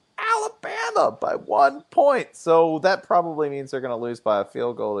Alabama. Alabama by 1 point. So that probably means they're going to lose by a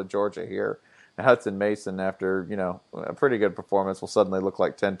field goal to Georgia here. Hudson Mason, after a pretty good performance, will suddenly look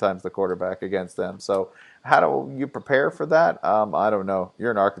like 10 times the quarterback against them. So, how do you prepare for that? I don't know. You're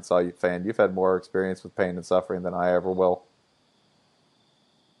an Arkansas fan. You've had more experience with pain and suffering than I ever will.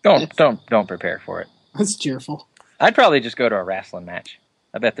 Don't prepare for it. That's cheerful. I'd probably just go to a wrestling match.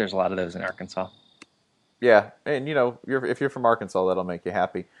 I bet there's a lot of those in Arkansas. Yeah, and if you're from Arkansas, that'll make you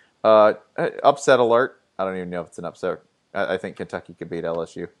happy. Upset alert. I don't even know if it's an upset. I think Kentucky could beat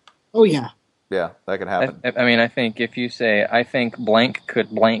LSU. Oh yeah. Yeah, that could happen. I mean, I think if you say, I think blank could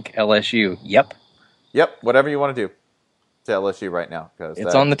blank LSU, yep. Yep, whatever you want to do to LSU right now. Cause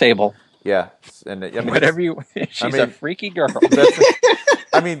it's on the table. Yeah. And whatever you... She's a freaky girl.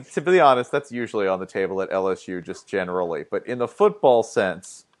 I mean, to be honest, that's usually on the table at LSU just generally. But in the football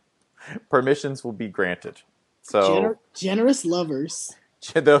sense, permissions will be granted. So generous lovers.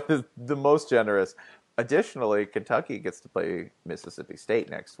 The most generous. Additionally, Kentucky gets to play Mississippi State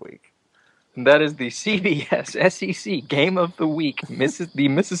next week. That is the CBS SEC Game of the Week, the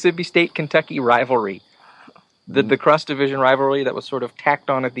Mississippi State-Kentucky rivalry. The cross-division rivalry that was sort of tacked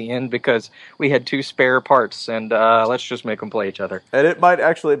on at the end because we had 2 spare parts, and let's just make them play each other. And it might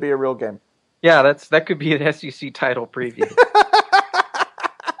actually be a real game. Yeah, that could be an SEC title preview.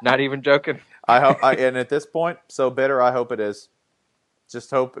 Not even joking. And at this point, so bitter, I hope it is. Just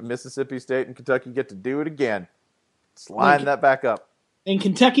hope Mississippi State and Kentucky get to do it again. Just line that back up. And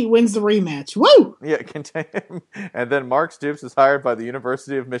Kentucky wins the rematch. Woo! Yeah, and then Mark Stoops is hired by the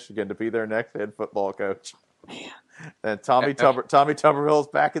University of Michigan to be their next head football coach. Man. And Tommy Tuberville is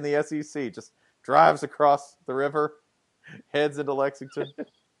back in the SEC. Just drives across the river, heads into Lexington,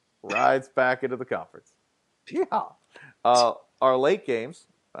 rides back into the conference. Yeah. Our late games,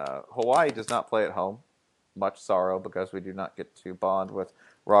 Hawaii does not play at home. Much sorrow because we do not get to bond with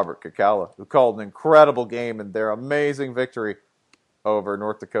Robert Kekala, who called an incredible game in their amazing victory over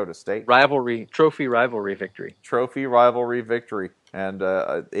North Dakota State. Trophy rivalry victory. And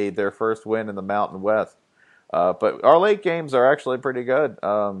their first win in the Mountain West. But our late games are actually pretty good.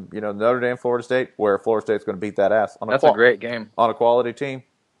 Notre Dame, Florida State, where Florida State's going to beat that ass. That's a great game. On a quality team.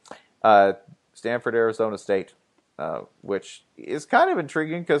 Stanford, Arizona State, which is kind of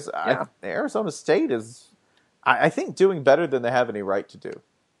intriguing because Arizona State is, I think, doing better than they have any right to do.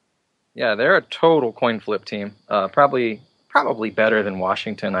 Yeah, they're a total coin flip team. Probably better than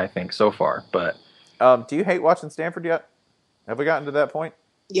Washington, I think, so far. But do you hate watching Stanford yet? Have we gotten to that point?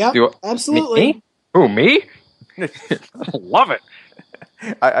 Yep, absolutely. Me? Who, me? Love it.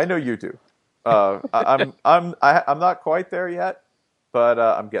 I know you do. I'm not quite there yet, but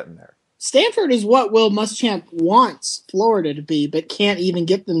I'm getting there. Stanford is what Will Muschamp wants Florida to be, but can't even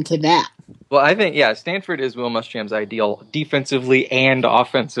get them to that. Well, I think, Stanford is Will Muschamp's ideal defensively and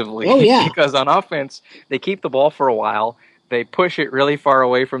offensively. Oh, yeah. Because on offense, they keep the ball for a while, they push it really far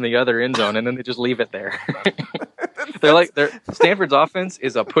away from the other end zone, and then they just leave it there. Stanford's offense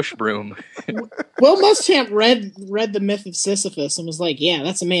is a push broom. Will Muschamp read the myth of Sisyphus and was like, yeah,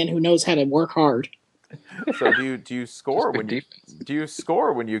 that's a man who knows how to work hard. So do you score when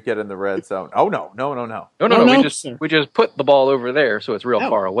you get in the red zone? Oh no. No. We just put the ball over there so it's real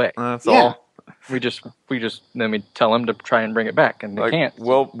far away. That's all. We just then we tell them to try and bring it back, and they can't.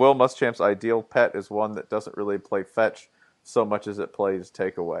 Will Muschamp's ideal pet is one that doesn't really play fetch so much as it plays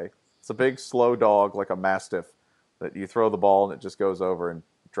takeaway. It's a big slow dog like a mastiff that you throw the ball and it just goes over and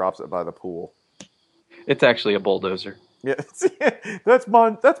drops it by the pool. It's actually a bulldozer. Yeah, that's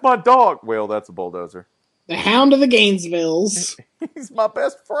my dog. Will, that's a bulldozer. The Hound of the Gainesvilles. He's my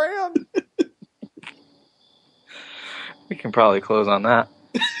best friend. We can probably close on that.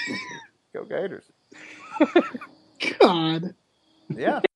 Go Gators. God. Yeah.